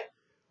mindset, right?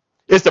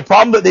 It's the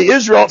problem that the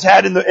Israelites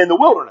had in the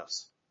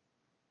wilderness.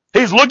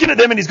 He's looking at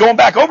them and he's going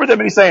back over them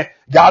and he's saying,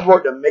 God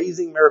worked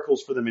amazing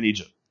miracles for them in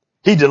Egypt.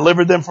 He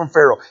delivered them from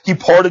Pharaoh. He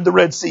parted the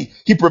Red Sea.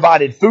 He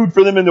provided food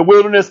for them in the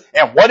wilderness.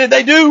 And what did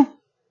they do?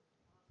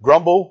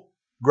 Grumble,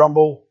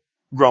 grumble,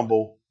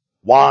 grumble,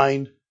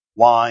 whine,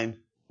 whine,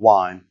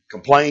 whine,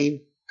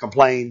 complain,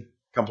 complain,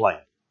 complain.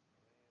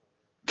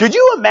 Could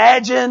you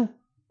imagine?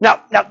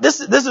 Now this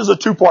is a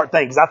two-part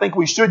thing because I think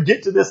we should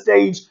get to this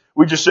stage.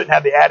 We just shouldn't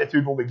have the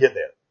attitude when we get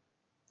there.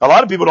 A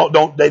lot of people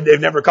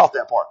they've never caught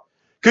that part.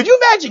 Could you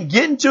imagine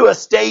getting to a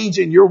stage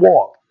in your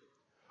walk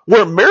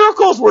where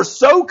miracles were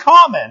so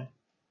common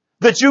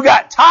that you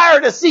got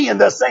tired of seeing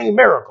the same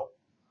miracle?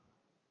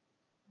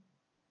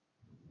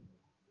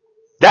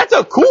 That's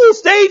a cool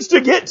stage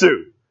to get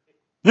to.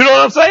 You know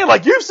what I'm saying?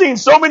 Like you've seen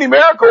so many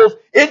miracles,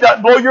 it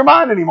doesn't blow your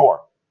mind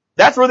anymore.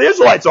 That's where the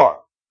Israelites are.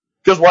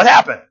 Because what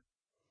happened?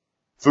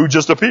 Food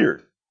just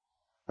appeared.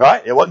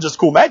 Right? It wasn't just a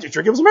cool magic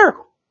trick, it was a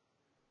miracle.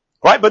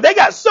 Right? But they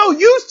got so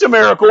used to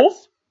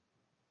miracles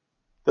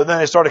that then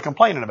they started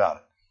complaining about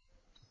it.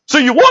 So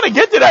you want to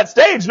get to that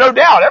stage, no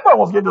doubt. Everybody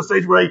wants to get to the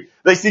stage where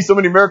they see so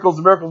many miracles,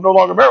 the miracles no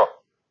longer miracle.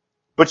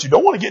 But you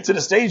don't want to get to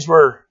the stage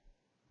where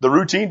the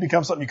routine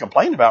becomes something you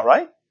complain about,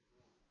 right?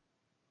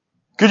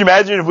 Could you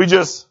imagine if we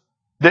just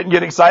didn't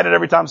get excited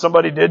every time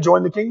somebody did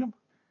join the kingdom?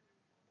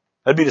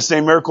 That'd be the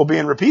same miracle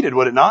being repeated,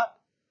 would it not?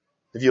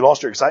 If you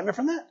lost your excitement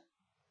from that?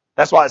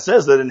 That's why it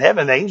says that in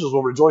heaven, the angels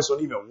will rejoice when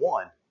even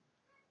one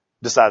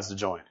decides to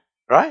join.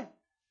 Right?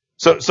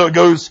 So it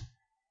goes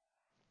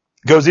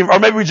even, or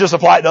maybe we just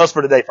apply it to us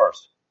for today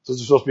first. Since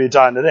we're supposed to be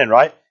tying it in,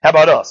 right? How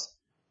about us?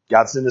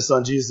 God sent His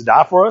Son Jesus to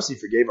die for us. He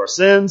forgave our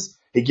sins.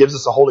 He gives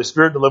us the Holy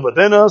Spirit to live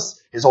within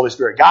us. His Holy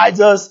Spirit guides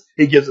us.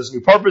 He gives us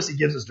new purpose. He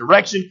gives us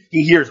direction.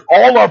 He hears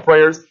all our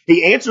prayers.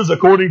 He answers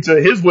according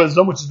to His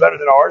wisdom, which is better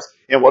than ours.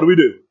 And what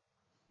do?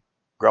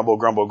 Grumble,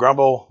 grumble,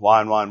 grumble,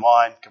 whine, whine,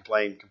 whine,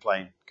 complain,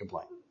 complain,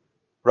 complain.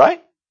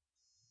 Right?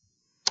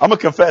 I'm going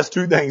to confess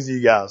two things to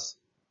you guys.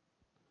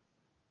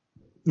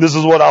 This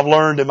is what I've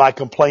learned in my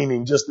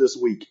complaining just this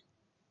week.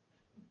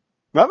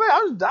 I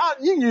mean,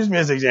 you can use me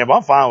as an example.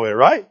 I'm fine with it,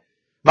 right?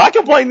 My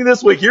complaining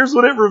this week, here's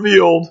what it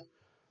revealed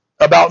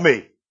about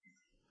me.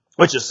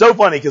 Which is so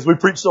funny because we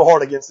preached so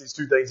hard against these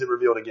two things it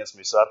revealed against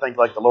me. So I think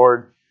like the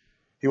Lord,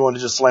 He wanted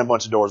to just slam a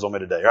bunch of doors on me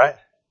today, right?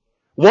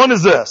 One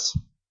is this.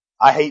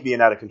 I hate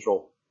being out of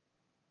control.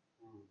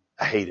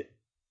 I hate it.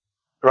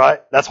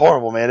 Right? That's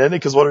horrible, man, isn't it?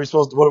 Because what are we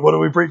supposed to, what do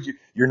we preach?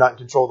 You're not in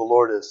control, the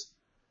Lord is.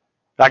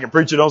 I can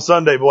preach it on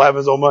Sunday, but what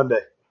happens on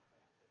Monday?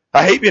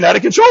 I hate being out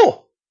of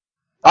control.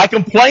 I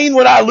complain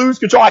when I lose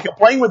control. I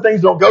complain when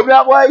things don't go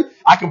that way.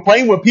 I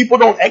complain when people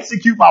don't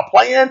execute my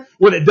plan,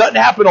 when it doesn't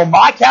happen on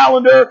my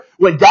calendar,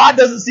 when God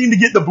doesn't seem to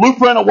get the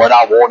blueprint of what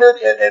I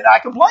wanted, and I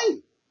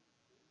complain.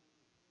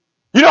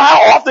 You know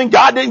how often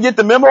God didn't get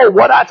the memo of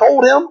what I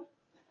told Him?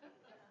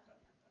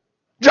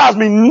 Drives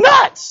me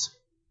nuts.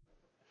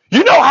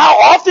 You know how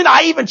often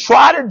I even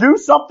try to do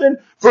something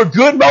for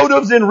good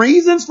motives and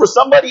reasons for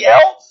somebody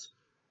else?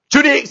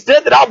 To the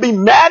extent that I'll be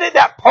mad at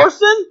that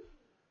person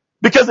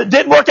because it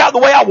didn't work out the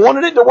way I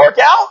wanted it to work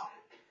out?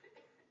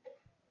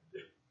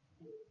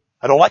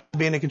 I don't like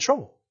being in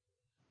control.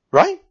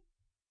 Right?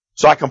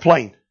 So I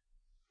complained.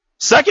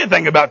 Second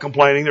thing about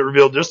complaining that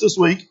revealed just this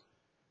week,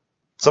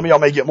 some of y'all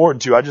may get more than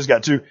two, I just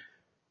got two.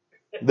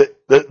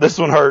 This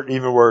one hurt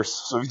even worse.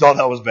 So you thought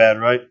that was bad,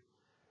 right?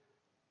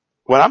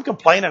 When I'm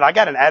complaining, I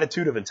got an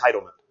attitude of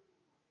entitlement.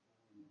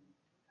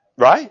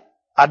 Right?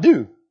 I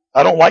do.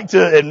 I don't like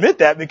to admit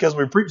that because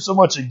we preach so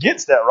much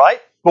against that, right?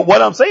 But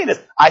what I'm saying is,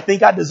 I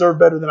think I deserve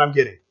better than I'm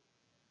getting.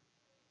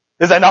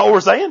 Is that not what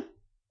we're saying?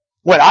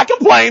 When I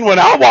complain, when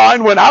I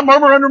whine, when I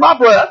murmur under my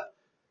breath,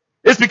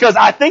 it's because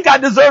I think I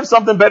deserve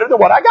something better than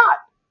what I got.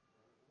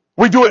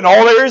 We do it in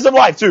all areas of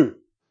life too.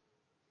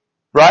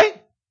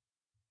 Right?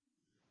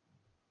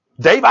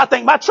 Dave, I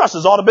think my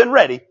trusses ought to have been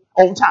ready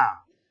on time.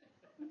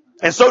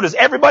 And so does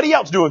everybody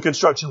else doing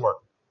construction work.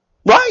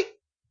 Right?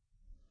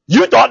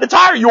 You thought the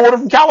tire you ordered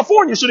from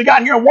California should have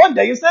gotten here in 1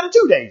 day instead of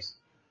 2 days.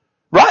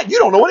 Right? You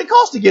don't know what it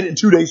costs to get it in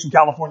 2 days from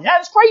California.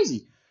 That is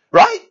crazy.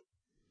 Right?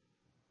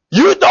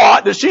 You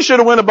thought that she should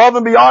have went above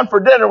and beyond for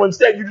dinner when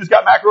instead you just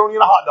got macaroni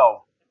and a hot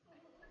dog.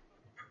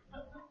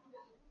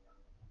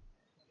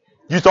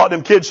 You thought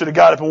them kids should have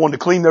got up and wanted to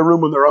clean their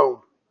room on their own.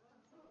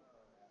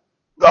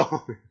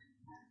 Oh,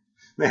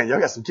 man, y'all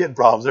got some kid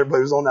problems.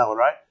 Everybody was on that one,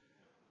 right?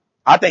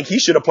 I think he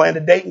should have planned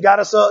a date and got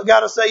us a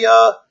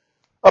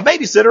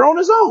babysitter on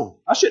his own.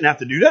 I shouldn't have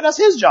to do that. That's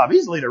his job.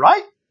 He's the leader,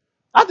 right?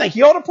 I think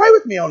he ought to pray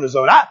with me on his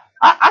own.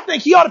 I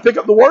think he ought to pick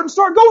up the word and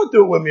start going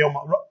through it with me on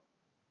my.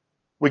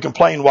 We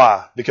complain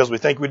why? Because we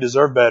think we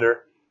deserve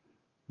better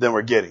than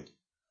we're getting.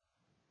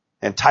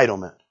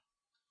 Entitlement.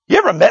 You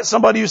ever met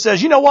somebody who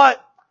says, you know what?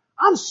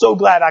 I'm so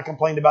glad I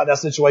complained about that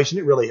situation.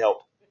 It really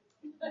helped.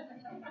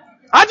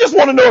 I just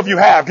want to know if you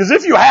have, because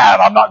if you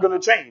have, I'm not going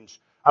to change.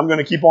 I'm going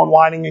to keep on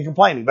whining and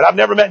complaining. But I've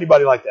never met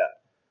anybody like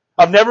that.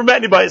 I've never met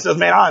anybody that says,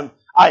 man,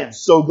 I am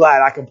so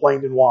glad I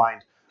complained and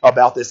whined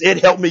about this.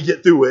 It helped me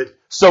get through it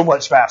so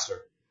much faster.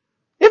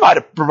 It might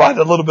have provided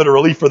a little bit of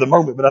relief for the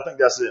moment, but I think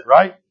that's it,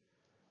 right?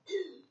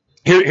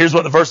 Here's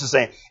what the verse is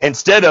saying.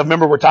 Instead of,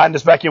 remember, we're tying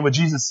this back in with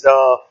Jesus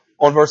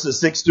on verses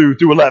 6 through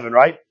 11,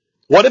 right?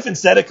 What if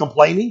instead of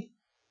complaining,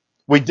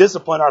 we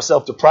discipline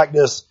ourselves to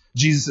practice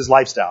Jesus'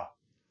 lifestyle?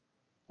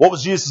 What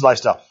was Jesus'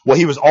 lifestyle? Well,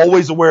 he was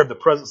always aware of the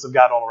presence of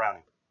God all around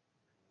him.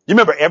 You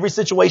remember every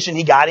situation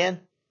he got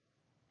in?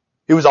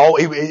 It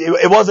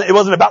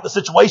wasn't about the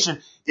situation.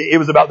 It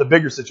was about the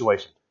bigger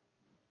situation.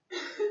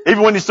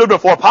 Even when he stood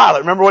before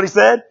Pilate, remember what he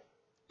said?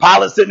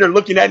 Pilate sitting there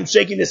looking at him,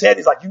 shaking his head.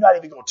 He's like, you're not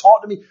even going to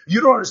talk to me?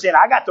 You don't understand.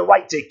 I got the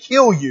right to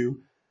kill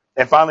you.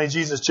 And finally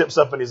Jesus chips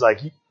up and he's like,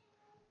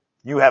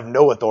 you have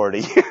no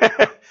authority.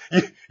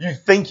 You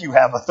think you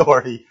have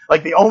authority.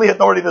 Like the only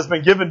authority that's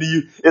been given to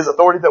you is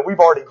authority that we've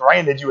already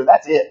granted you, and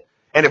that's it.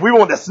 And if we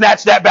wanted to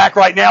snatch that back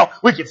right now,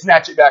 we could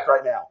snatch it back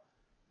right now.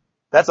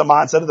 That's a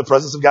mindset of the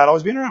presence of God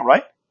always being around,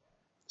 right?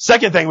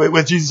 Second thing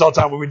with Jesus all the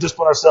time, when we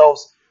discipline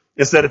ourselves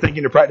instead of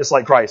thinking to practice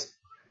like Christ,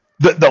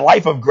 the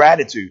life of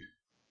gratitude.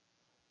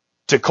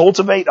 To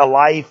cultivate a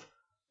life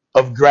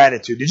of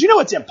gratitude. Did you know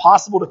it's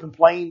impossible to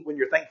complain when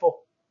you're thankful?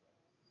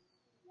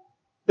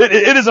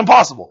 It is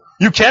impossible.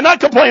 You cannot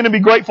complain and be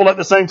grateful at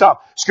the same time.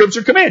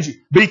 Scripture commands you,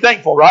 be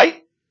thankful,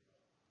 right?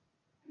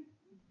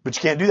 But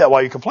you can't do that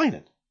while you're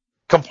complaining.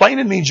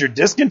 Complaining means you're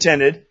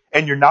discontented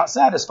and you're not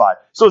satisfied.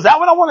 So is that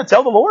what I want to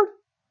tell the Lord?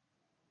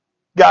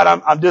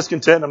 God, I'm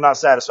discontent. I'm not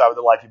satisfied with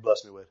the life you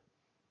blessed me with.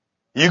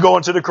 You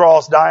going to the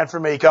cross, dying for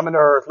me, coming to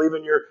earth,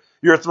 leaving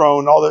your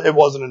throne, all that, it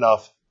wasn't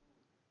enough.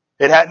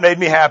 It hadn't made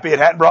me happy. It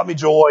hadn't brought me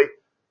joy.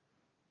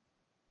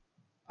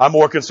 I'm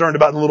more concerned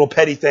about the little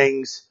petty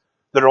things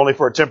that are only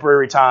for a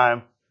temporary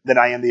time than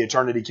I am the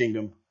eternity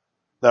kingdom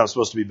that I'm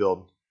supposed to be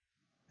building.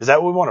 Is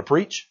that what we want to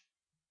preach?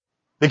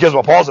 Because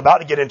what Paul's about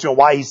to get into and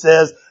why he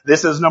says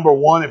this is number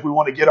one if we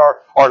want to get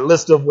our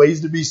list of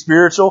ways to be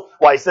spiritual,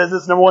 why he says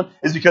this number one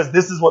is because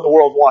this is what the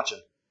world's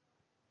watching.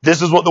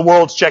 This is what the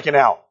world's checking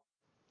out.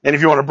 And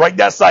if you want to break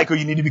that cycle,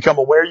 you need to become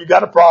aware you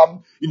got a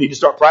problem. You need to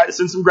start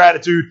practicing some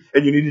gratitude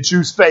and you need to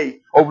choose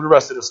faith over the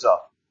rest of the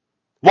stuff.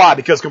 Why?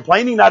 Because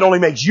complaining not only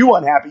makes you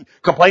unhappy,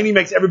 complaining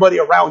makes everybody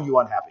around you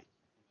unhappy.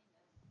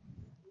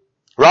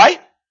 Right?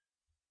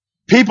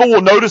 People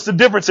will notice the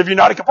difference if you're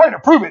not a complainer.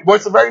 Prove it.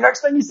 What's the very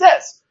next thing he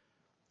says?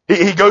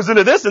 He goes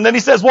into this and then he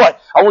says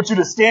what? I want you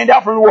to stand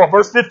out from the world.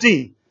 Verse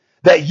 15.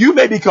 That you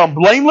may become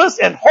blameless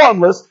and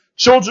harmless,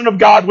 children of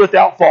God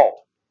without fault.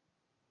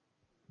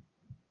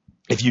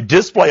 If you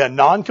display a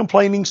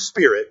non-complaining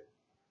spirit,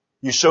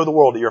 you show the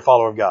world that you're a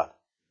follower of God.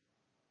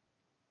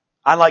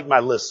 I like my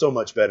list so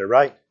much better,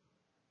 right?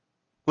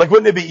 Like,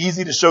 wouldn't it be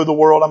easy to show the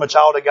world I'm a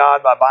child of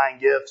God by buying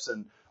gifts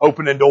and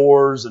opening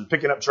doors and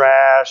picking up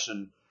trash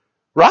and,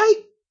 right?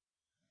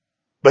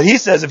 But he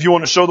says if you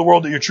want to show the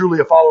world that you're truly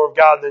a follower of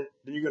God, then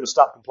you're going to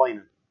stop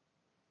complaining.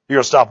 You're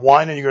going to stop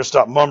whining. You're going to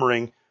stop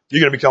murmuring.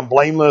 You're going to become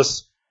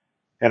blameless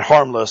and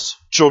harmless,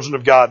 children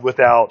of God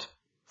without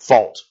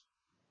fault.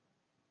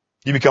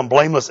 You become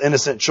blameless,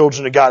 innocent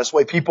children of God. That's the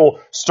way people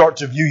start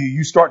to view you.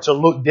 You start to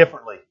look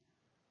differently.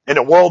 In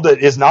a world that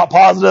is not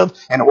positive,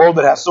 in a world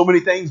that has so many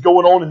things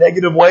going on in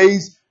negative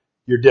ways,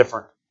 you're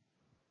different.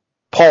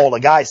 Paul, a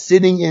guy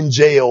sitting in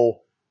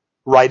jail,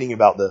 writing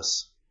about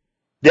this.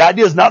 The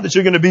idea is not that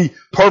you're going to be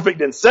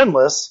perfect and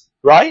sinless,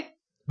 right?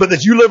 But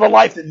that you live a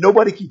life that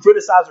nobody can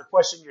criticize or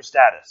question your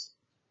status.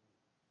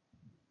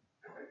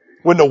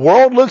 When the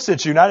world looks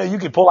at you, now you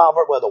can pull out,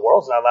 well, the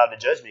world's not allowed to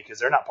judge me because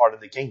they're not part of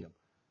the kingdom.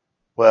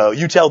 Well,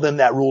 you tell them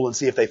that rule and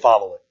see if they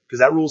follow it. Because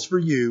that rule's for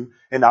you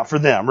and not for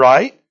them,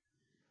 right?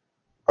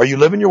 Are you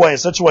living your way in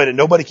such a way that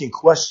nobody can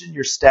question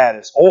your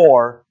status?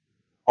 Or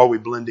are we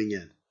blending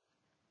in?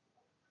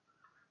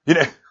 You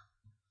know,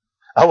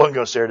 I wasn't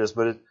going to share this,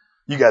 but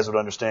you guys would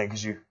understand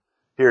because you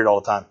hear it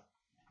all the time.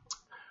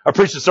 I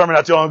preached a sermon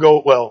not too long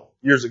ago, well,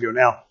 years ago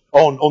now,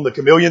 on the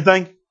chameleon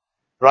thing,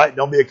 right?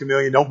 Don't be a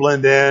chameleon, don't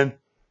blend in.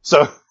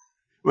 So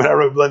when I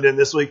wrote blend in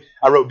this week,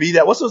 I wrote be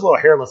that. What's those little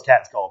hairless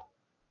cats called?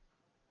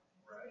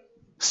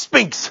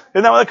 Sphinx.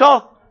 Isn't that what they're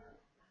called?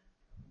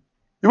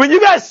 When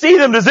you guys see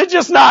them, does it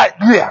just not,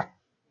 yeah?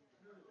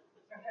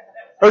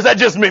 Or is that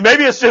just me?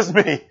 Maybe it's just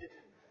me.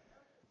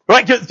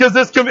 Right? Cause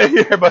this chameleon,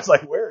 everybody's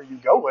like, where are you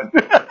going?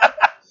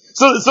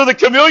 So the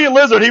chameleon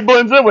lizard, he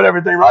blends in with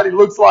everything, right? He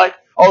looks like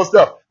all the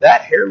stuff.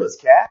 That hairless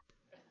cat,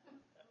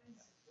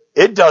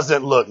 it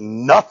doesn't look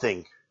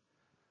nothing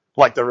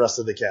like the rest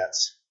of the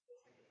cats.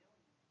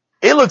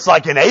 It looks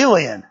like an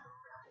alien.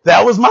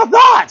 That was my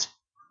thought.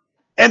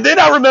 And then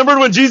I remembered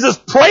when Jesus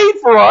prayed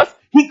for us,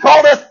 He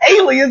called us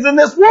aliens in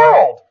this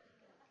world.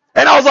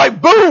 And I was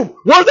like, boom,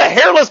 we're the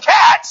hairless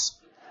cats.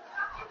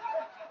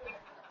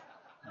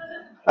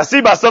 I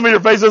see by some of your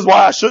faces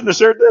why I shouldn't have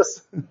shared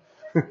this.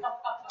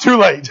 Too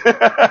late.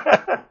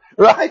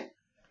 Right?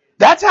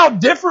 That's how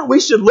different we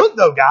should look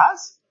though,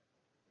 guys.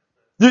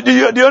 Do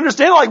you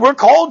understand? Like, we're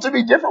called to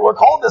be different. We're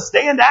called to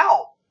stand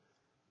out.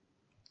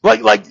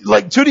 Like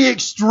to the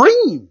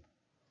extreme.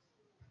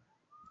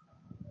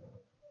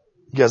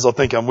 You guys all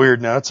think I'm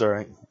weird now. It's all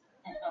right.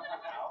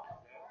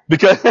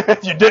 Because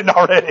if you didn't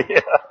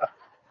already.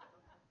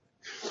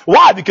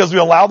 Why? Because we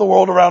allow the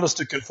world around us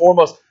to conform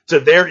us to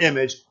their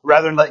image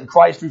rather than letting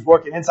Christ, who's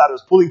working inside of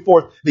us, pulling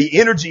forth the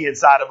energy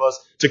inside of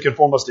us to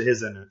conform us to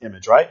His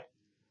image, right?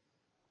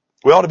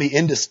 We ought to be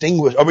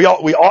indistinguishable. We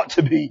ought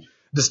to be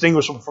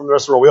distinguishable from the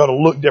rest of the world. We ought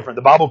to look different.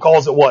 The Bible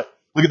calls it what?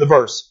 Look at the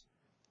verse.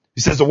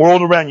 He says the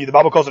world around you, the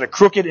Bible calls it a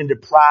crooked and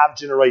deprived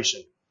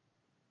generation.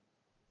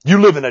 You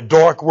live in a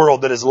dark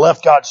world that has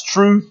left God's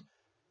truth,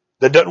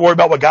 that doesn't worry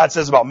about what God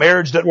says about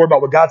marriage, doesn't worry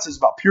about what God says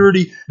about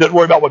purity, doesn't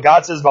worry about what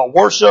God says about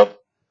worship,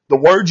 the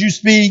words you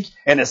speak,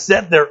 and has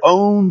set their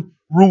own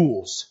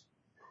rules.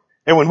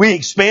 And when we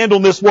expand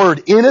on this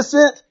word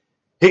innocent,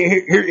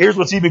 here's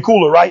what's even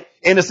cooler, right?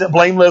 Innocent,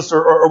 blameless,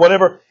 or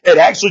whatever. It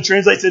actually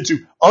translates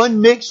into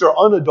unmixed or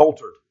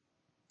unadulterated.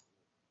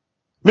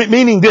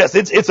 Meaning this,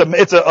 it's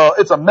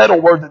a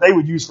metal word that they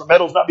would use for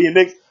metals not being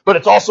mixed, but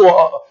it's also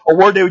a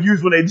word they would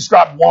use when they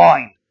describe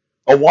wine.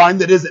 A wine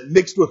that isn't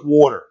mixed with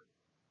water.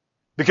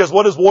 Because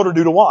what does water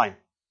do to wine?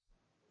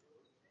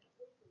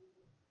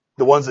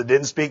 The ones that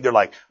didn't speak, they're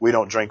like, we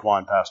don't drink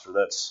wine, Pastor.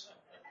 That's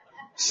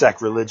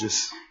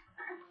sacrilegious.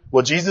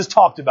 Well, Jesus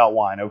talked about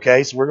wine,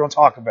 okay? So we're going to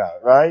talk about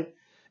it, right?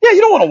 Yeah,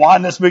 you don't want a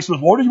wine that's mixed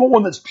with water. You want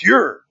one that's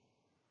pure,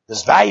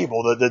 that's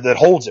valuable, that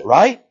holds it,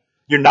 right?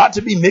 You're not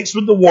to be mixed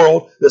with the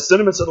world, the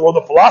sentiments of the world,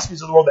 the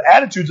philosophies of the world, the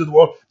attitudes of the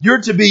world.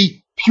 You're to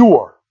be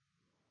pure.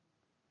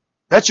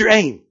 That's your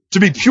aim. To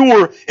be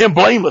pure and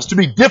blameless, to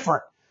be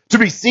different, to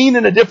be seen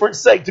in a different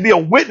state, to be a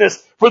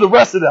witness for the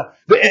rest of them.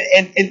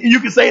 And you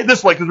can say it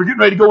this way, because we're getting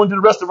ready to go into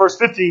the rest of verse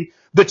 15.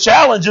 The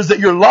challenge is that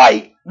your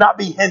light not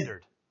be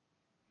hindered.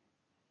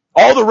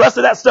 All the rest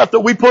of that stuff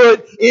that we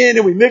put in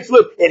and we mix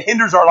with, it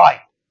hinders our light.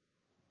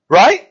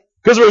 Right?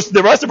 Because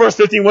the rest of verse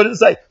 15, what does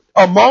it say?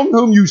 Among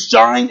whom you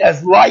shine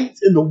as lights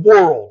in the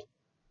world.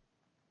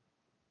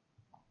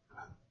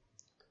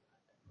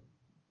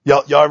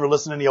 Y'all ever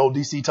listen to any old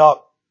DC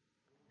talk?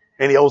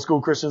 Any old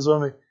school Christians with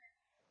me?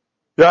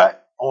 Right?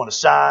 I want to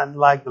shine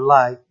like the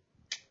light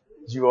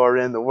as you are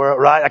in the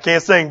world. Right? I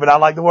can't sing, but I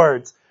like the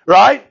words.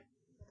 Right?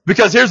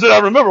 Because here's what I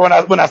remember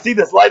when I see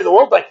this light of the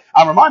world thing,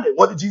 I'm reminded,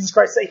 what did Jesus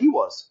Christ say He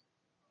was?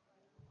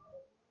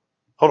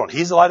 Hold on,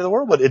 He's the light of the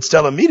world, but it's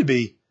telling me to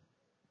be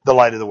the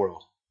light of the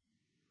world.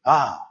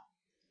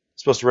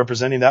 Supposed to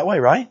represent Him that way,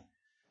 right?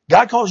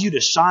 God calls you to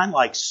shine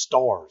like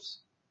stars.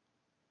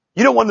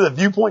 You know one of the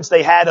viewpoints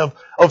they had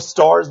of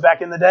stars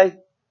back in the day?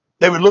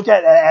 They would look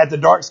at the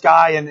dark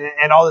sky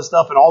and all this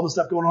stuff and all the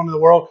stuff going on in the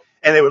world,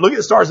 and they would look at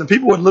the stars, and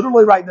people would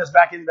literally write this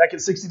back in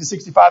 60 to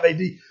 65 AD.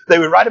 They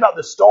would write about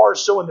the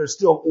stars showing there's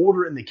still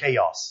order in the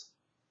chaos.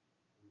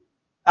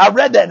 I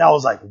read that and I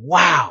was like,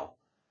 wow.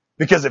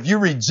 Because if you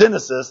read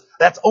Genesis,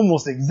 that's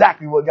almost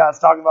exactly what God's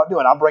talking about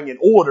doing. I'm bringing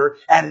order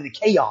out of the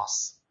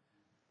chaos.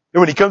 And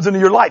when He comes into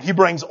your life, He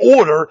brings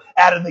order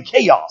out of the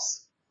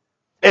chaos.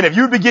 And if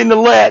you begin to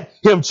let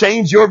Him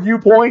change your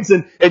viewpoints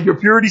and your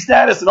purity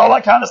status and all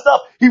that kind of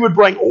stuff, He would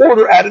bring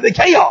order out of the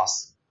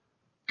chaos.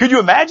 Could you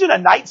imagine a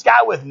night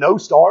sky with no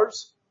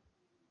stars?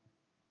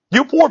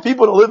 You poor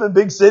people that live in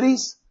big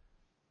cities,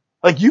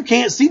 like you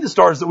can't see the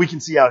stars that we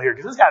can see out here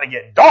because it's got to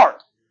get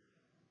dark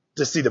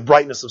to see the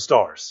brightness of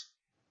stars.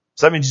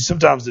 So that means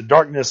sometimes the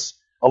darkness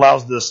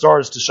allows the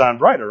stars to shine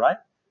brighter, right?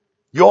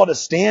 You ought to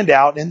stand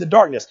out in the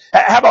darkness.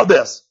 How about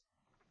this?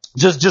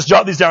 Just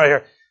jot these down right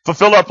here.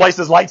 Fulfill our place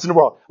as lights in the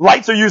world.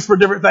 Lights are used for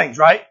different things,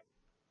 right?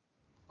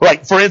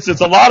 Like, for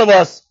instance, a lot of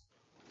us,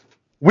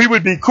 we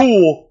would be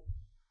cool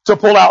to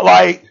pull out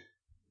light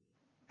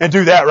and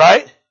do that,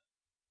 right?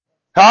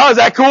 Huh? Is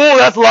that cool?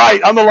 That's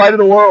light. I'm the light of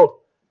the world.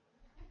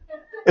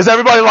 Does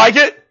everybody like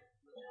it?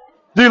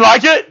 Do you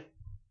like it?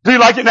 Do you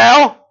like it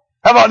now?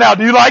 How about now?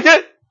 Do you like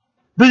it?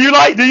 Do you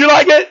like it? Do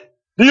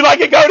you like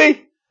it,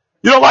 Cody?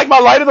 You don't like my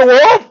light of the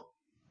world?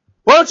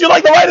 Why don't you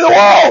like the light of the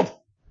world?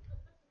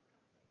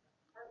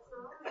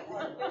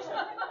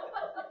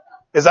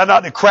 Is that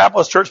not the crap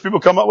us church people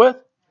come up with?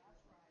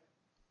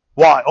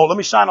 Why? Oh, let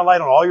me shine a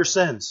light on all your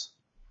sins.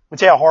 Let me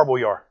tell you how horrible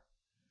you are.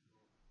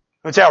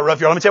 Let me tell you how rough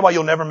you are. Let me tell you why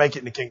you'll never make it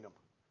in the kingdom.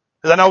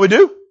 Is that not what we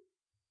do?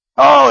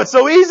 Oh, it's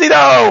so easy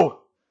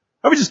though.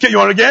 Let me just get you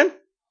on it again.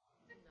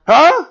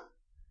 Huh?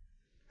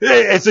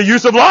 It's a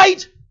use of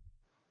light.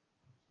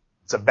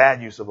 It's a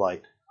bad use of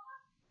light.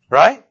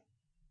 Right?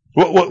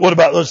 What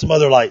about there's some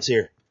other lights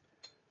here?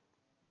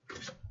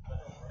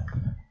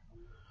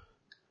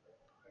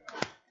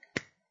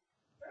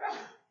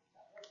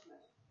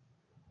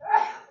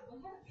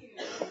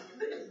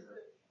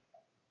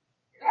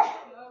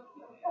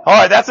 All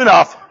right, that's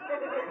enough.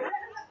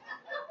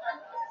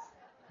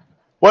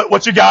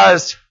 What you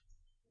guys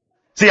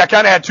see? I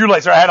kind of had two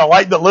lights there. I had a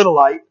light that lit a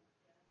light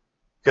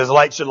because the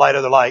light should light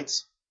other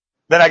lights.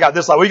 Then I got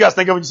this light. What do you guys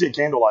think of when you see a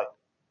candlelight?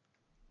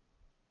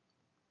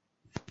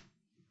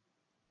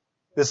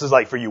 This is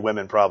like for you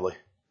women, probably.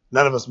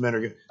 None of us men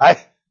are good.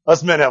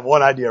 Us men have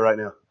one idea right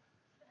now.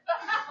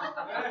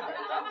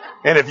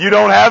 And if you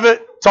don't have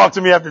it, talk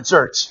to me after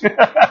church.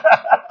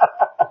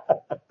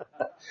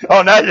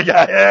 Oh, now you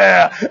got,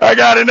 yeah, I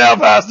got it now,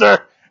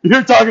 Pastor.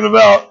 You're talking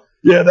about,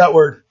 yeah, that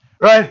word,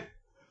 right?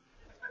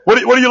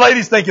 What are you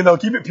ladies thinking though?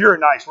 Keep it pure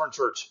and nice. We're in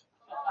church.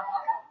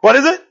 What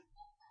is it?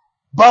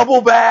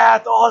 Bubble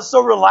bath. Oh, it's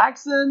so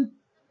relaxing.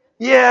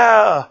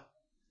 Yeah.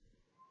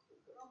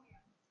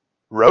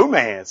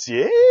 Romance.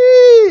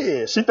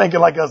 Yeah. She thinking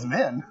like us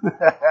men.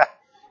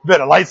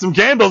 Better light some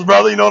candles,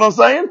 brother. You know what I'm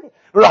saying?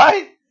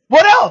 Right?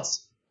 What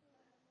else?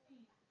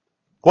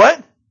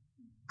 What?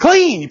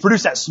 Clean. You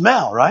produce that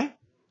smell, right?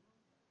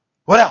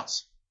 What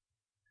else?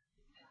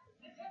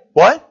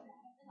 What?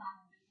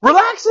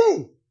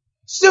 Relaxing.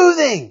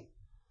 Soothing.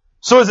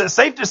 So is it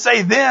safe to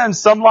say then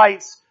some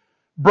lights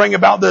bring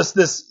about this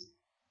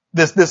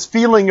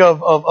feeling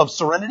of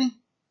serenity?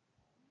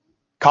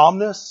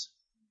 Calmness?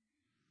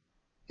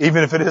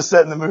 Even if it is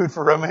setting the mood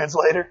for romance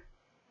later?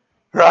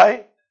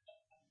 Right?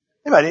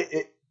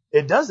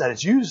 It does that.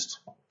 It's used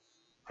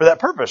for that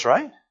purpose,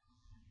 right?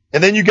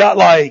 And then you got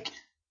like,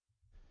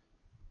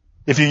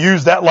 if you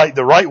use that light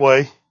the right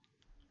way,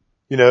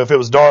 you know, if it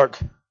was dark,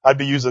 I'd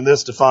be using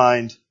this to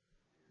find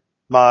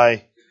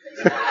my...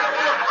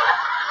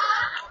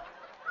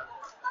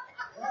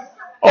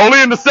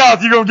 Only in the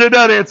South you're going to get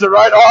that answer,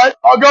 right? All right,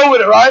 I'll go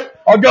with it, right?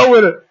 I'll go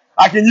with it.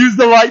 I can use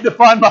the light to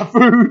find my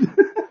food.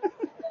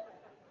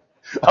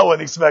 I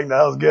wasn't expecting that.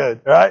 That was good,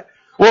 right?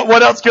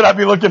 What else could I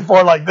be looking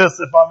for like this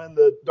if I'm in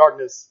the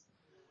darkness?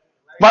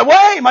 My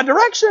way, my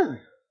direction,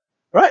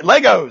 right?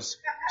 Legos,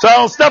 so I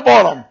don't step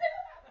on them.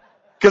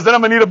 Because then I'm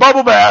going to need a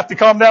bubble bath to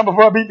calm down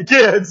before I beat the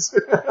kids.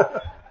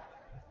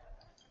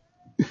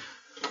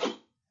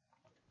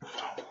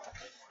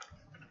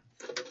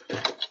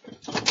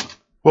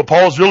 What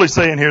Paul's really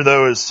saying here,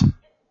 though, is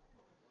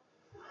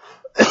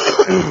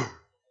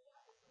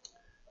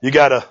you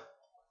gotta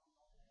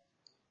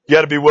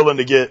be willing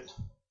to get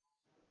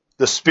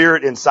the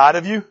Spirit inside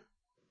of you,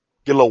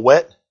 get a little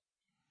wet,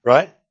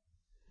 right?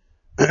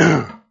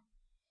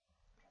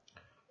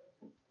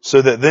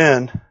 So that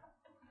then,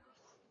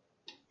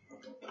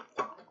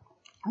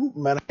 ooh,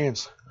 I'm out of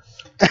hands.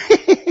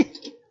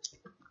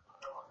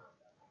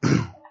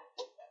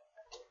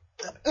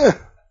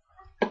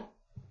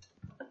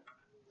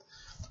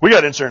 We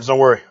got insurance, don't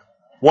worry.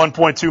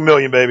 1.2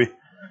 million, baby.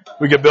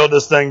 We can build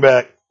this thing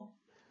back.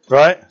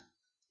 Right?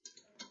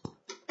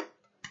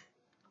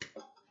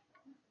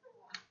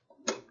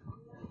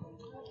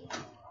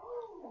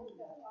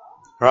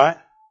 Right?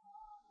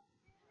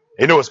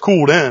 You know what's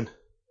cool then?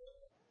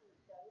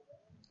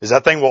 Is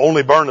that thing will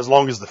only burn as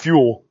long as the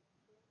fuel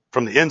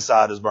from the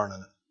inside is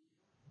burning it.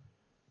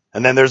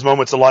 And then there's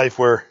moments of life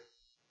where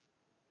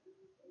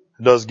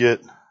it does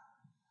get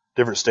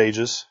different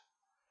stages.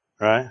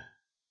 Right?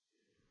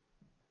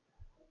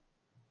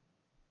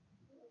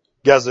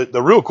 Guys,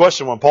 the real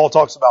question when Paul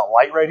talks about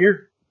light right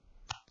here,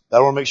 that I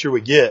want to make sure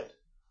we get,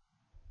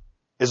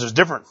 is there's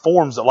different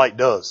forms that light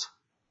does.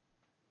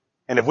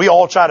 And if we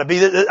all try to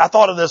be, I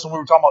thought of this when we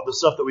were talking about the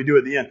stuff that we do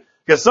at the end.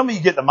 Because some of you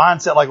get the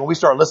mindset like when we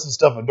start listing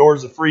stuff in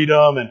Doors of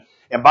Freedom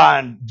and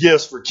buying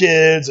gifts for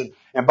kids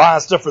and buying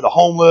stuff for the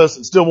homeless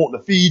and still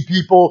wanting to feed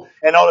people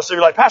and all this stuff.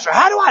 You're like, Pastor,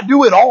 how do I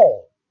do it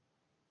all?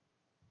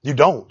 You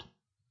don't.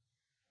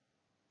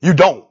 You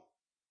don't.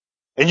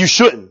 And you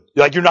shouldn't.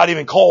 Like you're not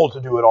even called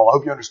to do it all. I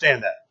hope you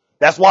understand that.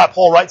 That's why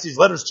Paul writes these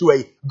letters to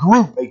a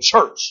group, a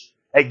church,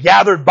 a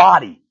gathered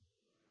body.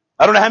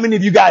 I don't know how many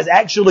of you guys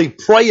actually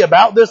pray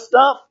about this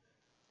stuff,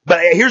 but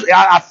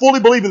I fully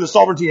believe in the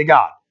sovereignty of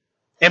God.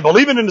 And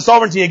believing in the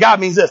sovereignty of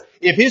God means this.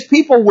 If His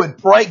people would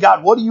pray,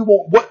 God, what do you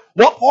want?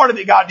 What part of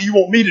it, God, do you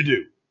want me to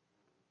do?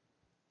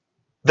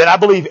 then I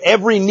believe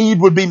every need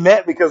would be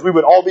met because we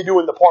would all be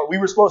doing the part we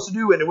were supposed to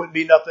do and it wouldn't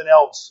be nothing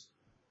else.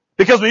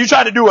 Because when you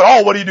try to do it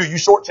all, what do? You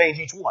shortchange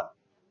each one.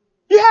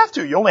 You have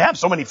to. You only have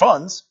so many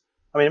funds.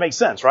 I mean, it makes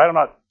sense, right? I'm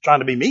not trying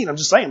to be mean. I'm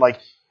just saying, like,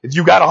 if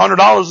you've got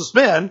 $100 to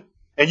spend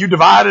and you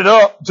divide it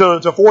up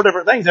to 4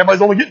 different things,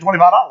 everybody's only getting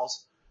 $25.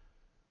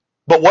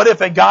 But what if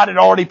God had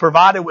already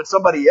provided with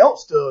somebody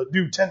else to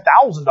do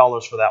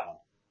 $10,000 for that one?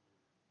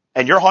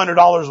 And your $100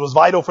 was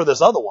vital for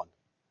this other one.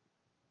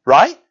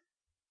 Right?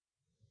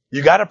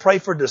 You got to pray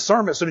for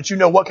discernment so that you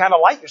know what kind of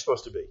light you're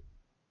supposed to be.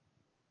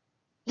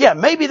 Yeah,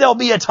 maybe there'll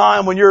be a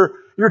time when you're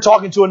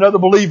talking to another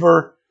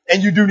believer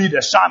and you do need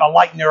to shine a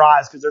light in their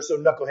eyes because they're so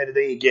knuckleheaded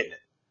they ain't getting it.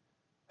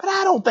 But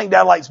I don't think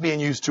that light's being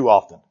used too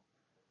often.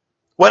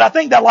 What I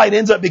think that light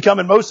ends up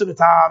becoming most of the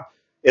time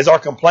is our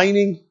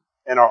complaining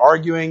and our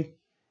arguing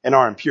and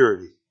our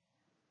impurity.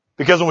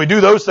 Because when we do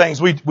those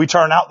things, we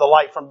turn out the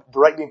light from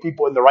directing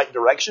people in the right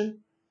direction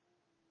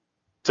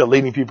to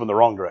leading people in the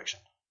wrong direction.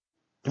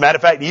 As a matter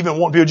of fact, even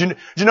want people, did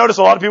you notice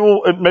a lot of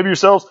people, maybe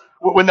yourselves,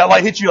 when that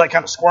light hits you, like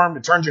kind of squirm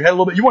and turns your head a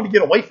little bit, you want to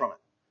get away from it.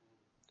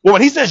 Well,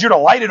 when he says you're the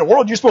light of the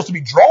world, you're supposed to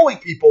be drawing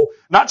people,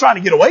 not trying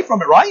to get away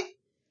from it, right?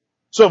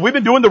 So have we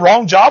been doing the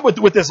wrong job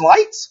with this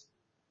lights?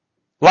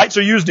 Lights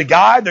are used to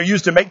guide. They're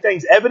used to make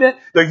things evident.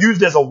 They're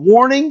used as a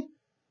warning.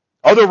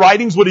 Other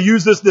writings would have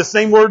used this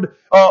same word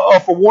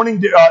for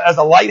warning as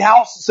a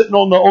lighthouse sitting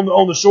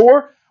on the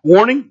shore.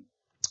 Warning.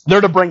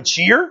 They're to bring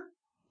cheer.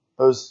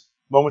 Those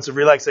moments of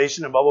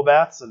relaxation and bubble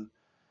baths. And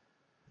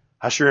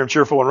I sure am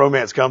cheerful when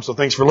romance comes, so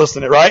thanks for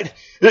listening, right?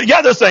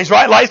 Yeah, those things,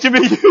 right? Lights can be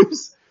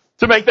used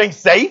to make things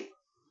safe.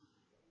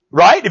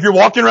 Right? If you're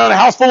walking around a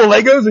house full of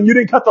Legos and you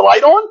didn't cut the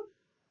light on,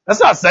 that's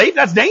not safe.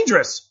 That's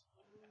dangerous.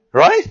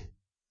 Right?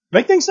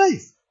 Make things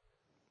safe.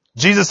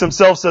 Jesus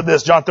himself said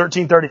this, John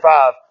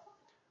 13:35.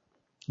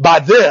 By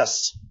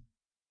this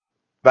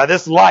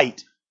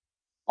light,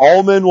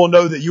 all men will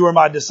know that you are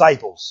my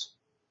disciples.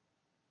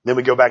 Then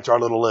we go back to our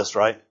little list,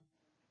 right?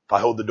 If I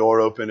hold the door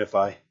open, if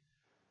I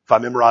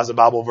memorize a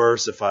Bible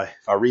verse, if I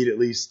read at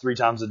least 3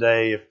 times a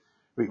day, if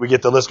we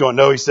get the list going.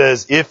 No, he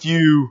says, if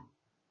you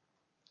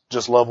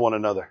just love one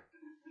another.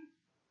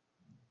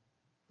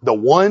 The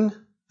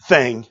one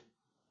thing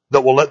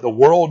that will let the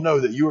world know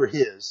that you are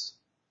his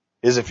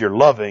is if you're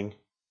loving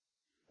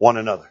one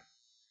another.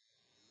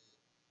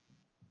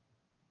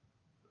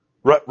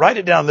 Write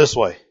it down this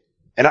way.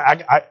 And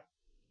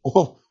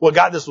what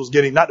God this was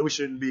getting, not that we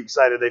shouldn't be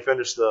excited. They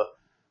finished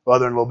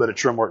other than a little bit of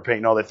trim work paint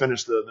and all, they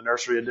finished the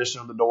nursery edition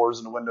of the doors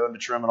and the window and the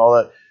trim and all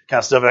that kind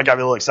of stuff. And that got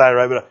me a little excited,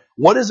 right? But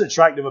what is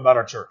attractive about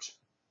our church?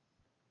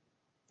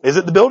 Is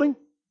it the building?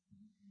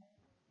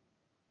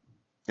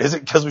 Is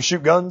it because we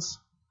shoot guns?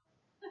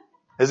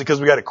 Is it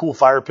because we got a cool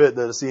fire pit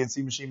that a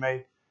CNC machine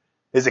made?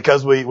 Is it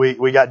because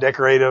we got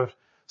decorative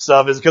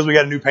stuff? Is it because we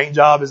got a new paint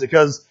job? Is it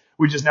because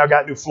we just now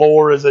got new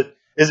floor? Is it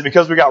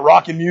because we got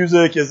rockin'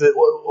 music? Is it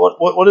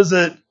what is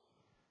it?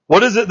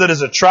 What is it that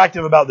is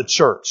attractive about the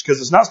church? Because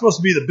it's not supposed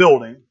to be the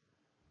building.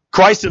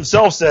 Christ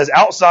himself says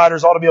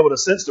outsiders ought to be able to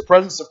sense the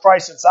presence of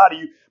Christ inside of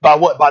you by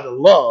what? By the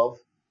love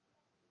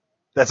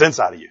that's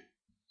inside of you.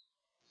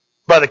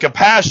 By the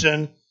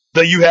compassion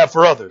that you have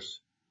for others.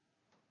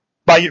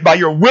 By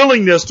your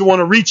willingness to want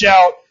to reach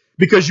out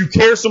because you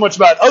care so much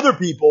about other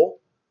people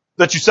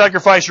that you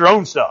sacrifice your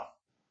own stuff.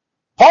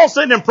 Paul's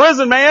sitting in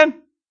prison, man.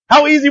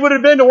 How easy would it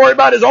have been to worry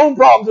about his own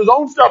problems, his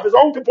own stuff, his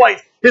own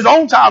complaints, his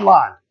own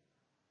timeline?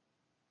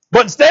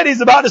 But instead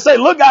he's about to say,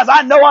 look guys,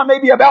 I know I may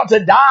be about to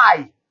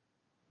die.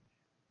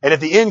 And if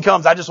the end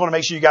comes, I just want to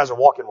make sure you guys are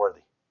walking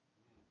worthy.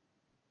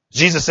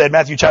 Jesus said,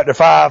 Matthew chapter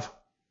 5,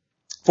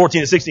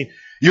 14 and 16,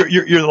 you're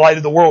the light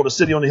of the world. A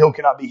city on the hill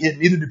cannot be hidden.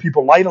 Neither do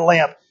people light a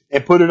lamp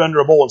and put it under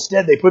a bowl.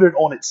 Instead, they put it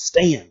on its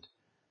stand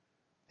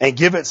and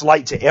give its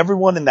light to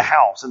everyone in the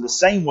house. In the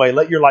same way,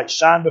 let your light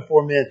shine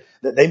before men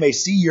that they may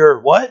see your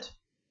what?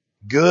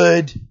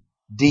 Good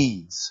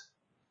deeds.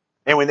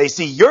 And when they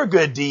see your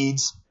good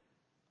deeds,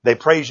 they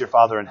praise your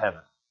Father in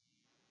heaven.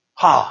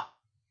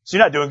 So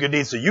you're not doing good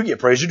deeds so you get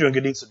praised. You're doing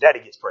good deeds so Daddy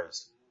gets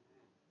praised.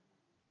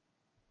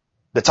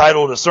 The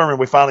title of the sermon,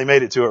 we finally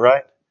made it to it,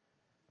 right?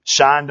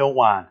 Shine, don't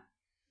whine.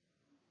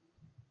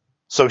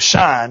 So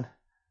shine,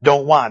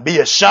 don't whine. Be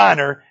a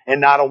shiner and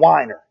not a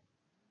whiner.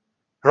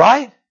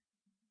 Right?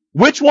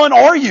 Which one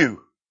are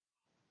you?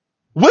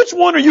 Which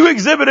one are you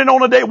exhibiting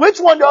on a day? Which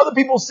one do other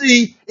people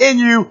see in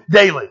you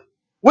daily?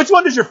 Which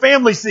one does your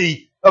family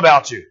see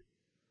about you?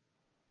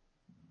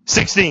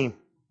 16.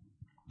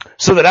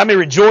 So that I may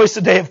rejoice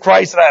the day of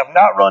Christ, that I have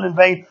not run in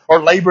vain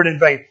or labored in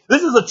vain.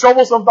 This is a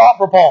troublesome thought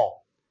for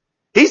Paul.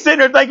 He's sitting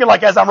there thinking,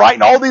 like, as I'm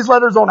writing all these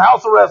letters on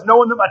house arrest,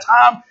 knowing that my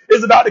time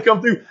is about to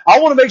come through, I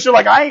want to make sure,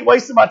 like, I ain't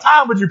wasting my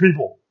time with you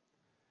people.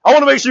 I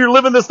want to make sure you're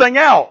living this thing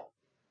out.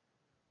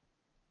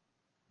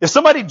 If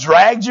somebody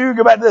dragged you,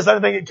 go back to this, I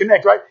think it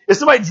connect, right? If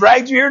somebody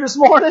dragged you here this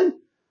morning,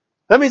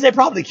 that means they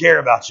probably care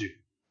about you.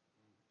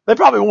 They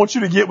probably want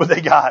you to get what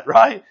they got,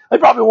 right? They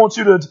probably want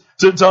you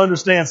to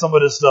understand some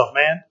of this stuff,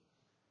 man.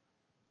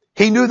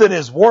 He knew that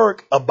his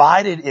work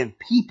abided in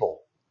people.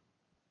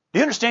 Do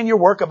you understand your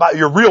work about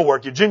your real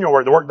work, your genuine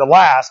work, the work that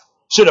lasts,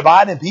 should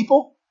abide in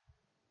people?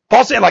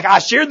 Paul said, like, I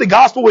shared the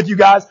gospel with you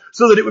guys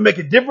so that it would make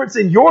a difference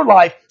in your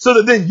life, so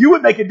that then you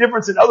would make a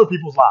difference in other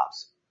people's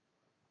lives.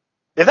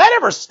 If that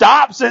ever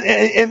stops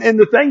in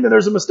the thing, then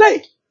there's a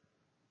mistake.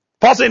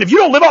 Paul's saying, if you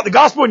don't live out the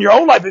gospel in your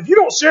own life, if you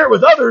don't share it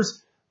with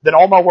others, then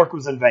all my work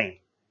was in vain.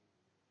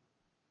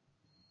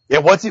 Yeah,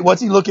 what's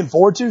he looking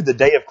forward to? The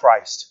day of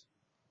Christ.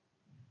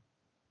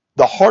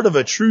 The heart of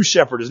a true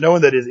shepherd is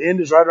knowing that his end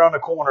is right around the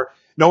corner,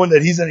 knowing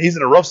that he's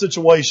in a rough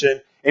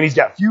situation, and he's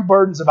got few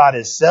burdens about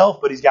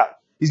himself, but he's got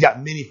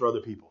many for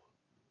other people.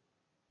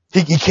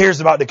 He cares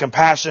about the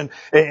compassion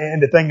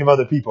and the thing of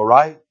other people,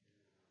 right?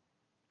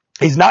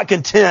 He's not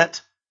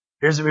content.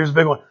 Here's a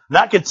big one.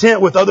 Not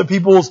content with other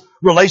people's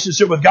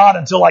relationship with God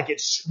until like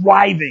it's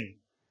striving.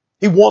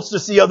 He wants to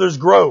see others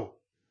grow.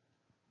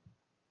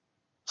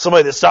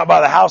 Somebody that stopped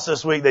by the house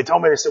this week, they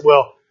told me, they said,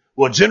 well,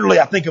 generally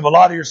I think of a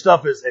lot of your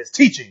stuff as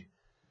teaching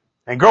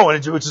and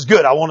growing, which is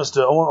good. I want us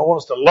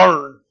to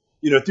learn,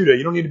 through that.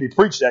 You don't need to be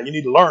preached at. You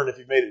need to learn if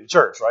you've made it in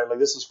church, right? Like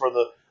this is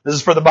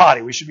for the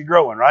body. We should be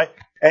growing, right?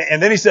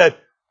 And then he said,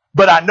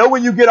 but I know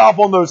when you get off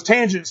on those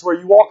tangents where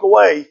you walk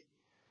away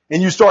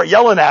and you start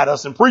yelling at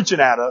us and preaching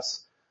at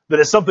us, that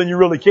it's something you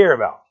really care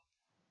about.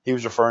 He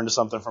was referring to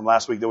something from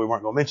last week that we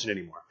weren't going to mention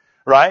anymore,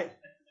 right?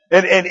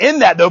 And in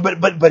that though,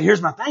 but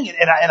here's my thing,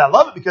 and I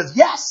love it because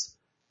yes,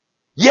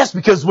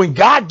 because when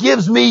God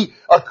gives me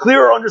a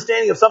clearer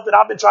understanding of something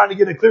I've been trying to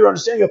get a clearer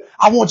understanding of,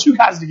 I want you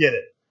guys to get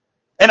it.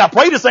 And I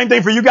pray the same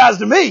thing for you guys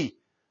to me.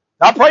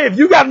 I pray if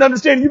you got an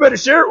understanding, you better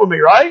share it with me,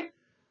 right?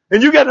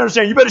 And you got an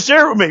understanding, you better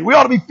share it with me. We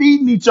ought to be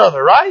feeding each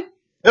other, right?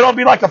 It ought to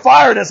be like a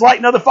fire that's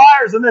lighting other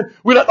fires, and then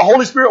we let the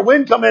Holy Spirit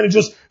wind come in and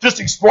just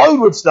explode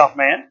with stuff,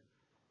 man.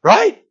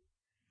 Right?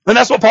 And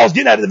that's what Paul's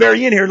getting at the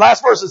very end here.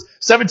 Last verses,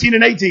 17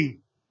 and 18.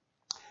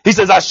 He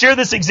says, I share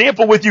this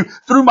example with you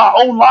through my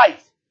own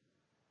life.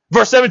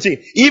 Verse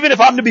 17, even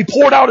if I'm to be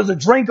poured out as a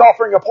drink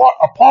offering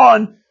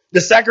upon the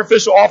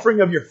sacrificial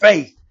offering of your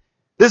faith.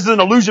 This is an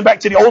allusion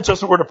back to the Old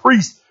Testament where the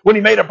priest, when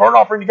he made a burnt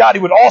offering to God,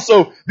 he would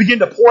also begin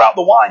to pour out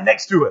the wine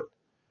next to it.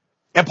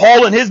 And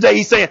Paul in his day,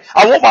 he's saying,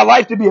 I want my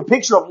life to be a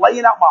picture of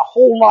laying out my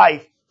whole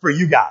life for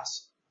you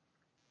guys.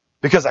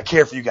 Because I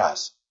care for you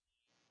guys.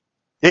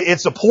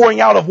 It's a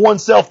pouring out of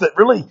oneself that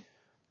really,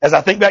 as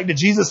I think back to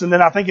Jesus, and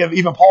then I think of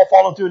even Paul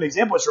following through an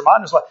example, it's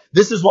reminding us, like,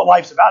 this is what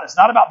life's about. It's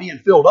not about being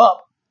filled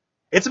up.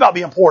 It's about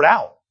being poured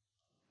out.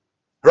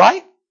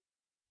 Right?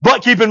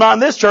 But keep in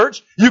mind this,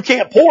 church, you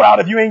can't pour out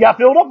if you ain't got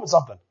filled up with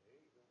something.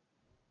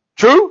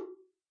 True?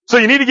 So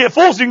you need to get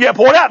full so you can get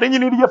poured out. Then you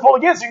need to get full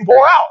again so you can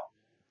pour out.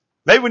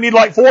 Maybe we need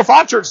like 4 or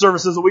 5 church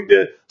services a week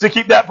to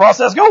keep that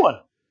process going.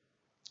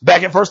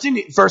 Back in verse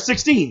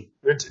 16,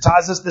 it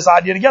ties this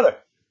idea together.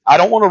 I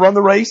don't want to run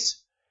the race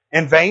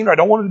in vain, or I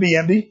don't want it to be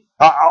empty.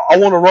 I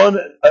don't want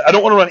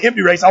to run an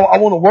empty race. I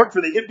want to work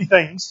for the empty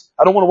things.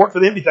 I don't want to work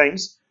for the empty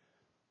things.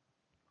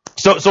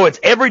 So it's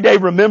every day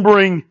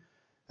remembering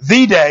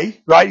the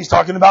day, right? He's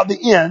talking about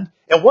the end.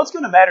 And what's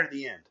going to matter at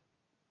the end?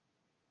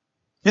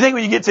 You think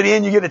when you get to the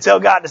end, you get to tell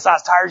God the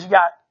size tires you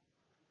got?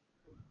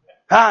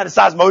 The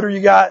size motor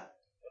you got?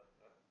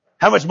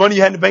 How much money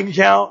you had in the bank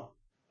account?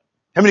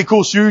 How many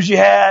cool shoes you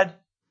had?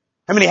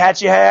 How many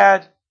hats you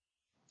had?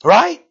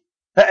 Right?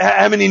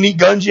 How many neat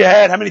guns you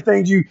had? How many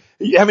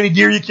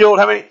deer you killed?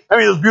 How many of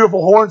those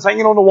beautiful horns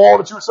hanging on the wall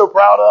that you were so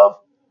proud of?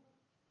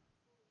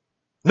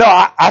 No,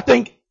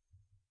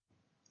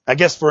 I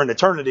guess for an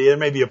eternity, there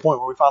may be a point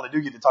where we finally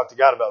do get to talk to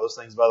God about those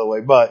things, by the way.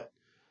 But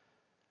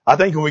I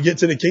think when we get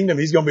to the kingdom,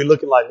 He's going to be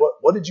looking like,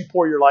 what did you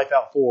pour your life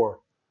out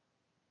for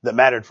that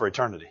mattered for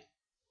eternity?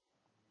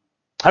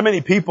 How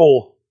many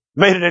people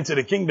made it into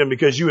the kingdom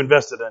because you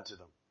invested into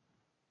them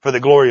for the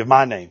glory of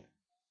my name?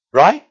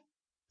 Right?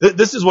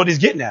 This is what He's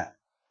getting at.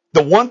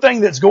 The one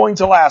thing that's going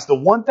to last, the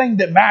one thing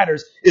that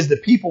matters is the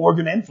people we're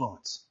going to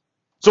influence.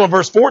 So in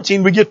verse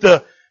 14, we get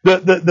the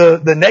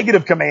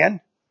negative command.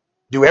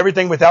 Do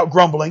everything without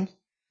grumbling.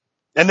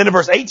 And then in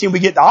verse 18, we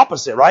get the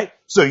opposite, right?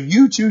 So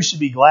you too should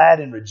be glad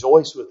and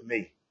rejoice with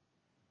me.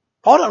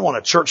 Paul doesn't want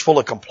a church full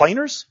of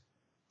complainers.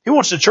 He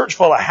wants a church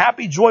full of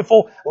happy,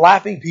 joyful,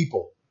 laughing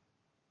people.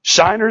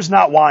 Shiners,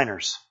 not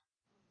whiners.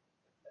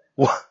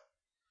 What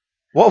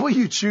will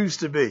you choose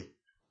to be?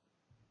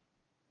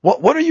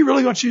 What are you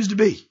really going to choose to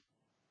be?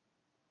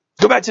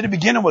 Go back to the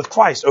beginning with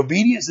Christ.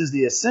 Obedience is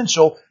the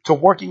essential to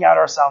working out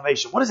our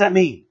salvation. What does that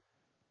mean?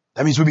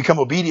 That means we become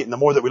obedient the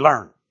more that we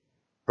learn.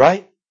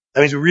 Right?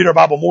 That means we read our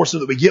Bible more so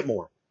that we get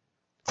more.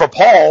 For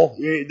Paul,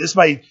 this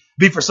may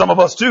be for some of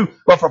us too,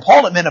 but for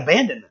Paul it meant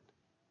abandonment.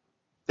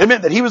 It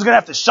meant that he was going to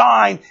have to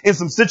shine in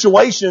some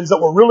situations that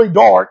were really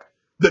dark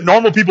that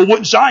normal people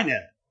wouldn't shine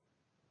in.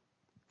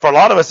 For a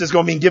lot of us, it's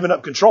going to mean giving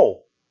up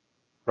control.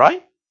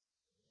 Right?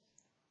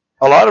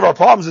 A lot of our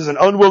problems is an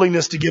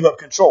unwillingness to give up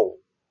control.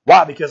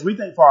 Why? Because we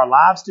think for our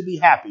lives to be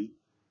happy,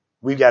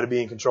 we've got to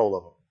be in control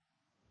of them.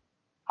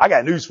 I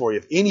got news for you.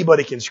 If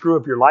anybody can screw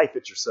up your life,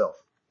 it's yourself.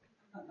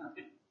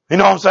 You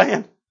know what I'm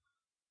saying?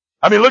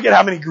 I mean, look at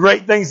how many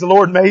great things the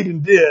Lord made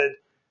and did,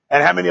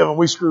 and how many of them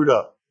we screwed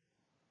up.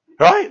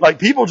 Right? Like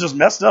people just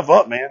mess stuff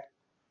up, man.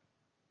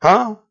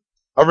 Huh?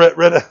 I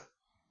read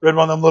Read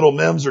one of them little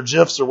memes or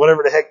GIFs or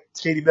whatever the heck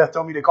Katie Beth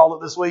told me to call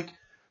it this week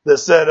that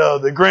said,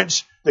 the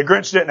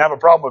Grinch didn't have a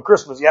problem with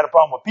Christmas. He had a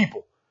problem with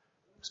people.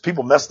 Because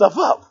people mess stuff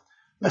up.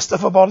 Mess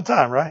stuff up all the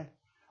time, right?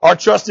 Our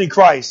trust in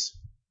Christ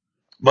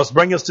must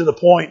bring us to the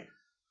point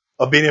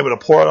of being able to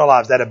pour out our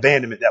lives, that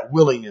abandonment, that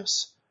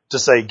willingness to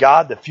say,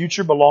 God, the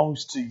future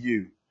belongs to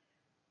you.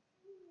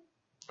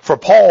 For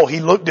Paul,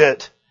 he looked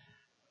at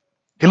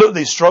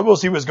these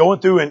struggles he was going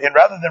through, and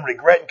rather than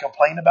regret and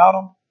complain about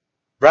them,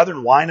 rather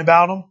than whine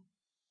about them,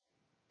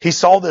 he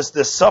saw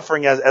this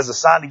suffering as a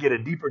sign to get a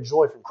deeper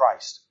joy from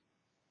Christ.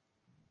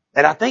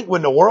 And I think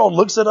when the world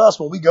looks at us,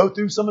 when we go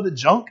through some of the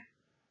junk,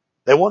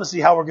 they want to see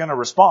how we're going to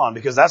respond,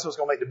 because that's what's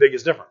going to make the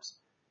biggest difference.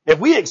 If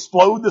we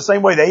explode the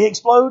same way they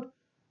explode,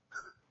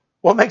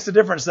 what makes the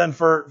difference then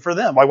for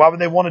them? Like, why would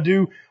they want to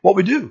do what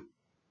we do?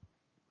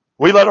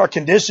 We let our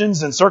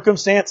conditions and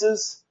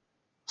circumstances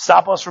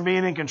stop us from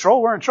being in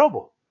control, we're in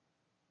trouble.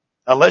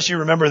 Unless you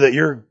remember that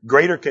your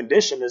greater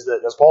condition is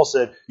that, as Paul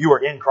said, you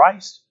are in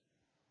Christ.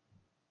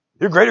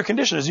 Your greater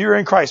condition is you're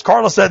in Christ.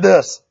 Carla said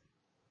this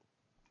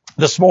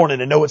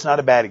morning, and no, it's not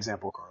a bad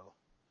example, Carla.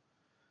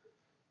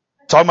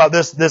 Talking about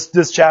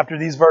this chapter,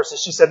 these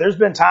verses, she said, there's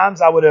been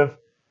times I would have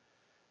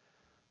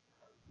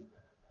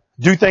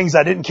do things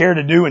I didn't care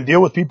to do and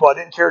deal with people I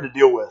didn't care to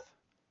deal with.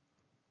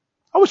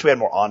 I wish we had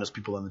more honest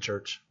people in the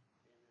church.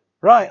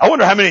 Right. I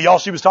wonder how many of y'all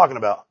she was talking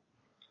about.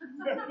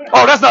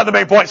 Oh, that's not the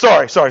main point.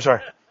 Sorry.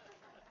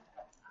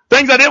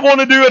 Things I didn't want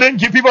to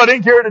do, people I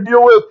didn't care to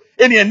deal with.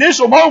 In the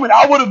initial moment,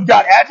 I would have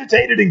got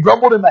agitated and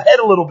grumbled in my head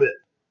a little bit.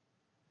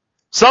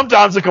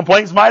 Sometimes the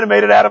complaints might have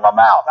made it out of my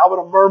mouth. I would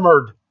have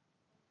murmured.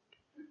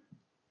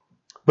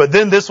 But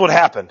then this would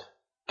happen.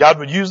 God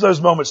would use those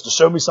moments to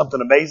show me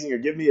something amazing or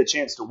give me a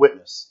chance to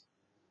witness.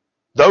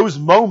 Those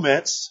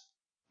moments,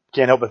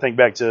 can't help but think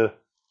back to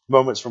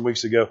moments from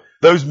weeks ago.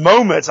 Those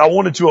moments I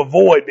wanted to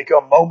avoid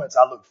become moments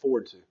I look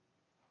forward to.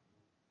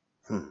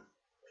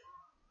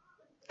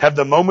 Have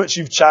the moments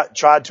you've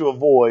tried to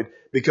avoid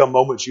become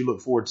moments you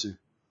look forward to?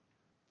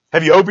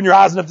 Have you opened your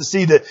eyes enough to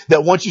see that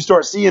once you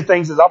start seeing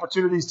things as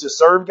opportunities to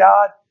serve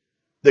God,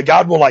 that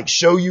God will like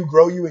show you,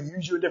 grow you, and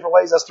use you in different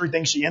ways? That's 3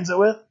 things she ends it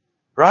with.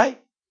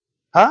 Right?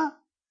 Huh?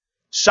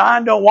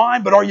 Shine, don't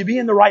whine, but are you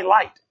being the right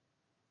light?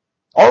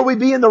 Are we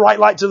being the right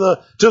light to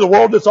the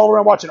world that's all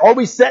around watching? Are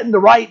we setting the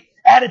right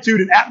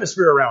attitude and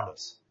atmosphere around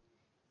us?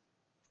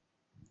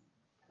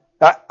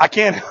 I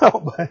can't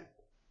help but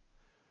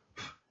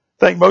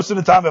think most of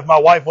the time if my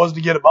wife was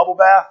to get a bubble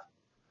bath,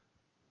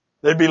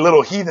 there'd be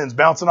little heathens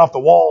bouncing off the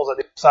walls at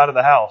the side of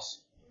the house.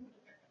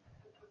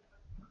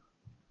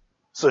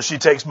 So she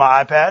takes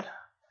my iPad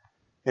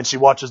and she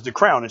watches The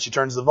Crown and she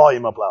turns the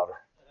volume up louder.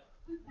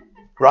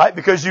 Right?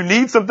 Because you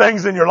need some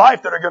things in your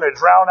life that are going to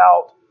drown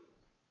out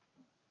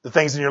the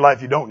things in your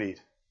life you don't need.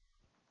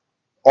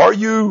 Are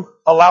you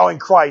allowing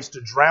Christ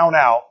to drown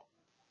out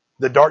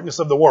the darkness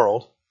of the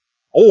world,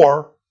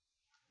 or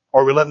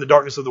are we letting the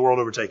darkness of the world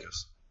overtake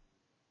us?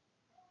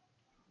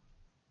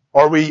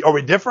 Are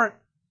we different?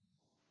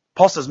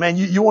 Paul says, man,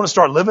 you want to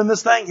start living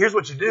this thing? Here's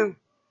what you do.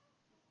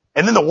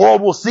 And then the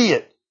world will see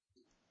it.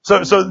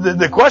 So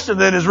the question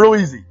then is real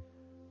easy.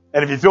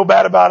 And if you feel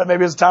bad about it,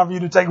 maybe it's time for you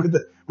to take with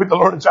the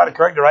Lord and try to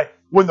correct it, right?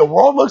 When the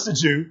world looks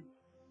at you,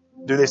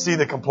 do they see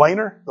the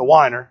complainer, the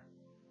whiner,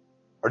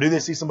 or do they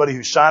see somebody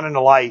who's shining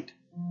a light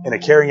in a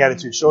caring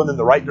attitude, showing them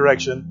the right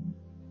direction,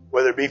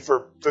 whether it be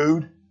for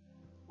food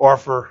or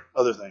for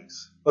other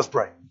things? Let's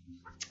pray.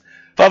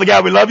 Father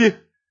God, we love you.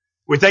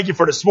 We thank you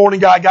for this morning,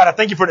 God. God, I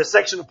thank you for this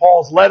section of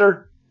Paul's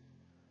letter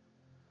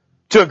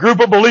to a group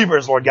of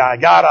believers, Lord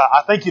God. God,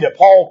 I thank you that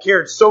Paul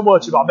cared so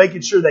much about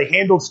making sure they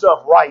handled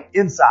stuff right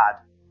inside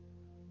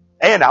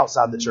and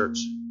outside the church,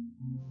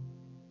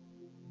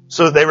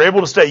 so that they were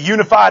able to stay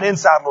unified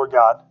inside, Lord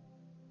God.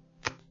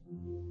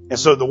 And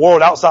so the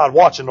world outside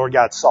watching, Lord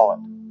God, saw it.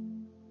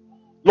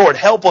 Lord,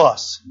 help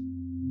us.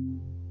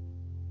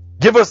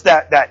 Give us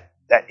that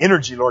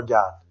energy, Lord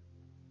God,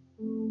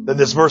 that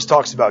this verse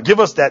talks about.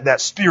 Give us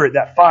that spirit,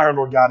 that fire,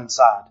 Lord God,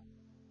 inside,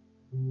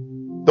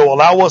 that will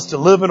allow us to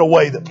live in a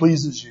way that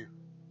pleases you,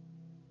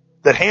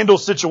 that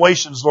handles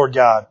situations, Lord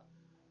God,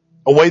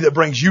 a way that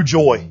brings you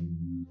joy,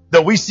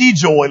 that we see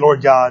joy,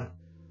 Lord God,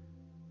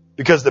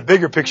 because the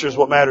bigger picture is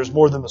what matters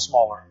more than the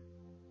smaller.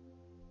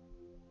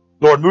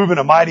 Lord, move in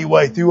a mighty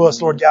way through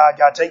us, Lord God.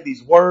 God, take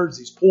these words,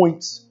 these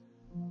points,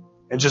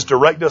 and just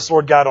direct us,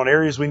 Lord God, on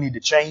areas we need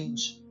to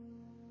change.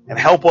 And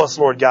help us,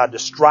 Lord God, to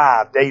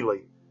strive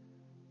daily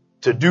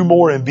to do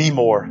more and be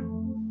more,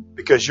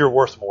 because you're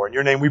worth more. In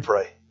your name we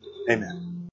pray. Amen.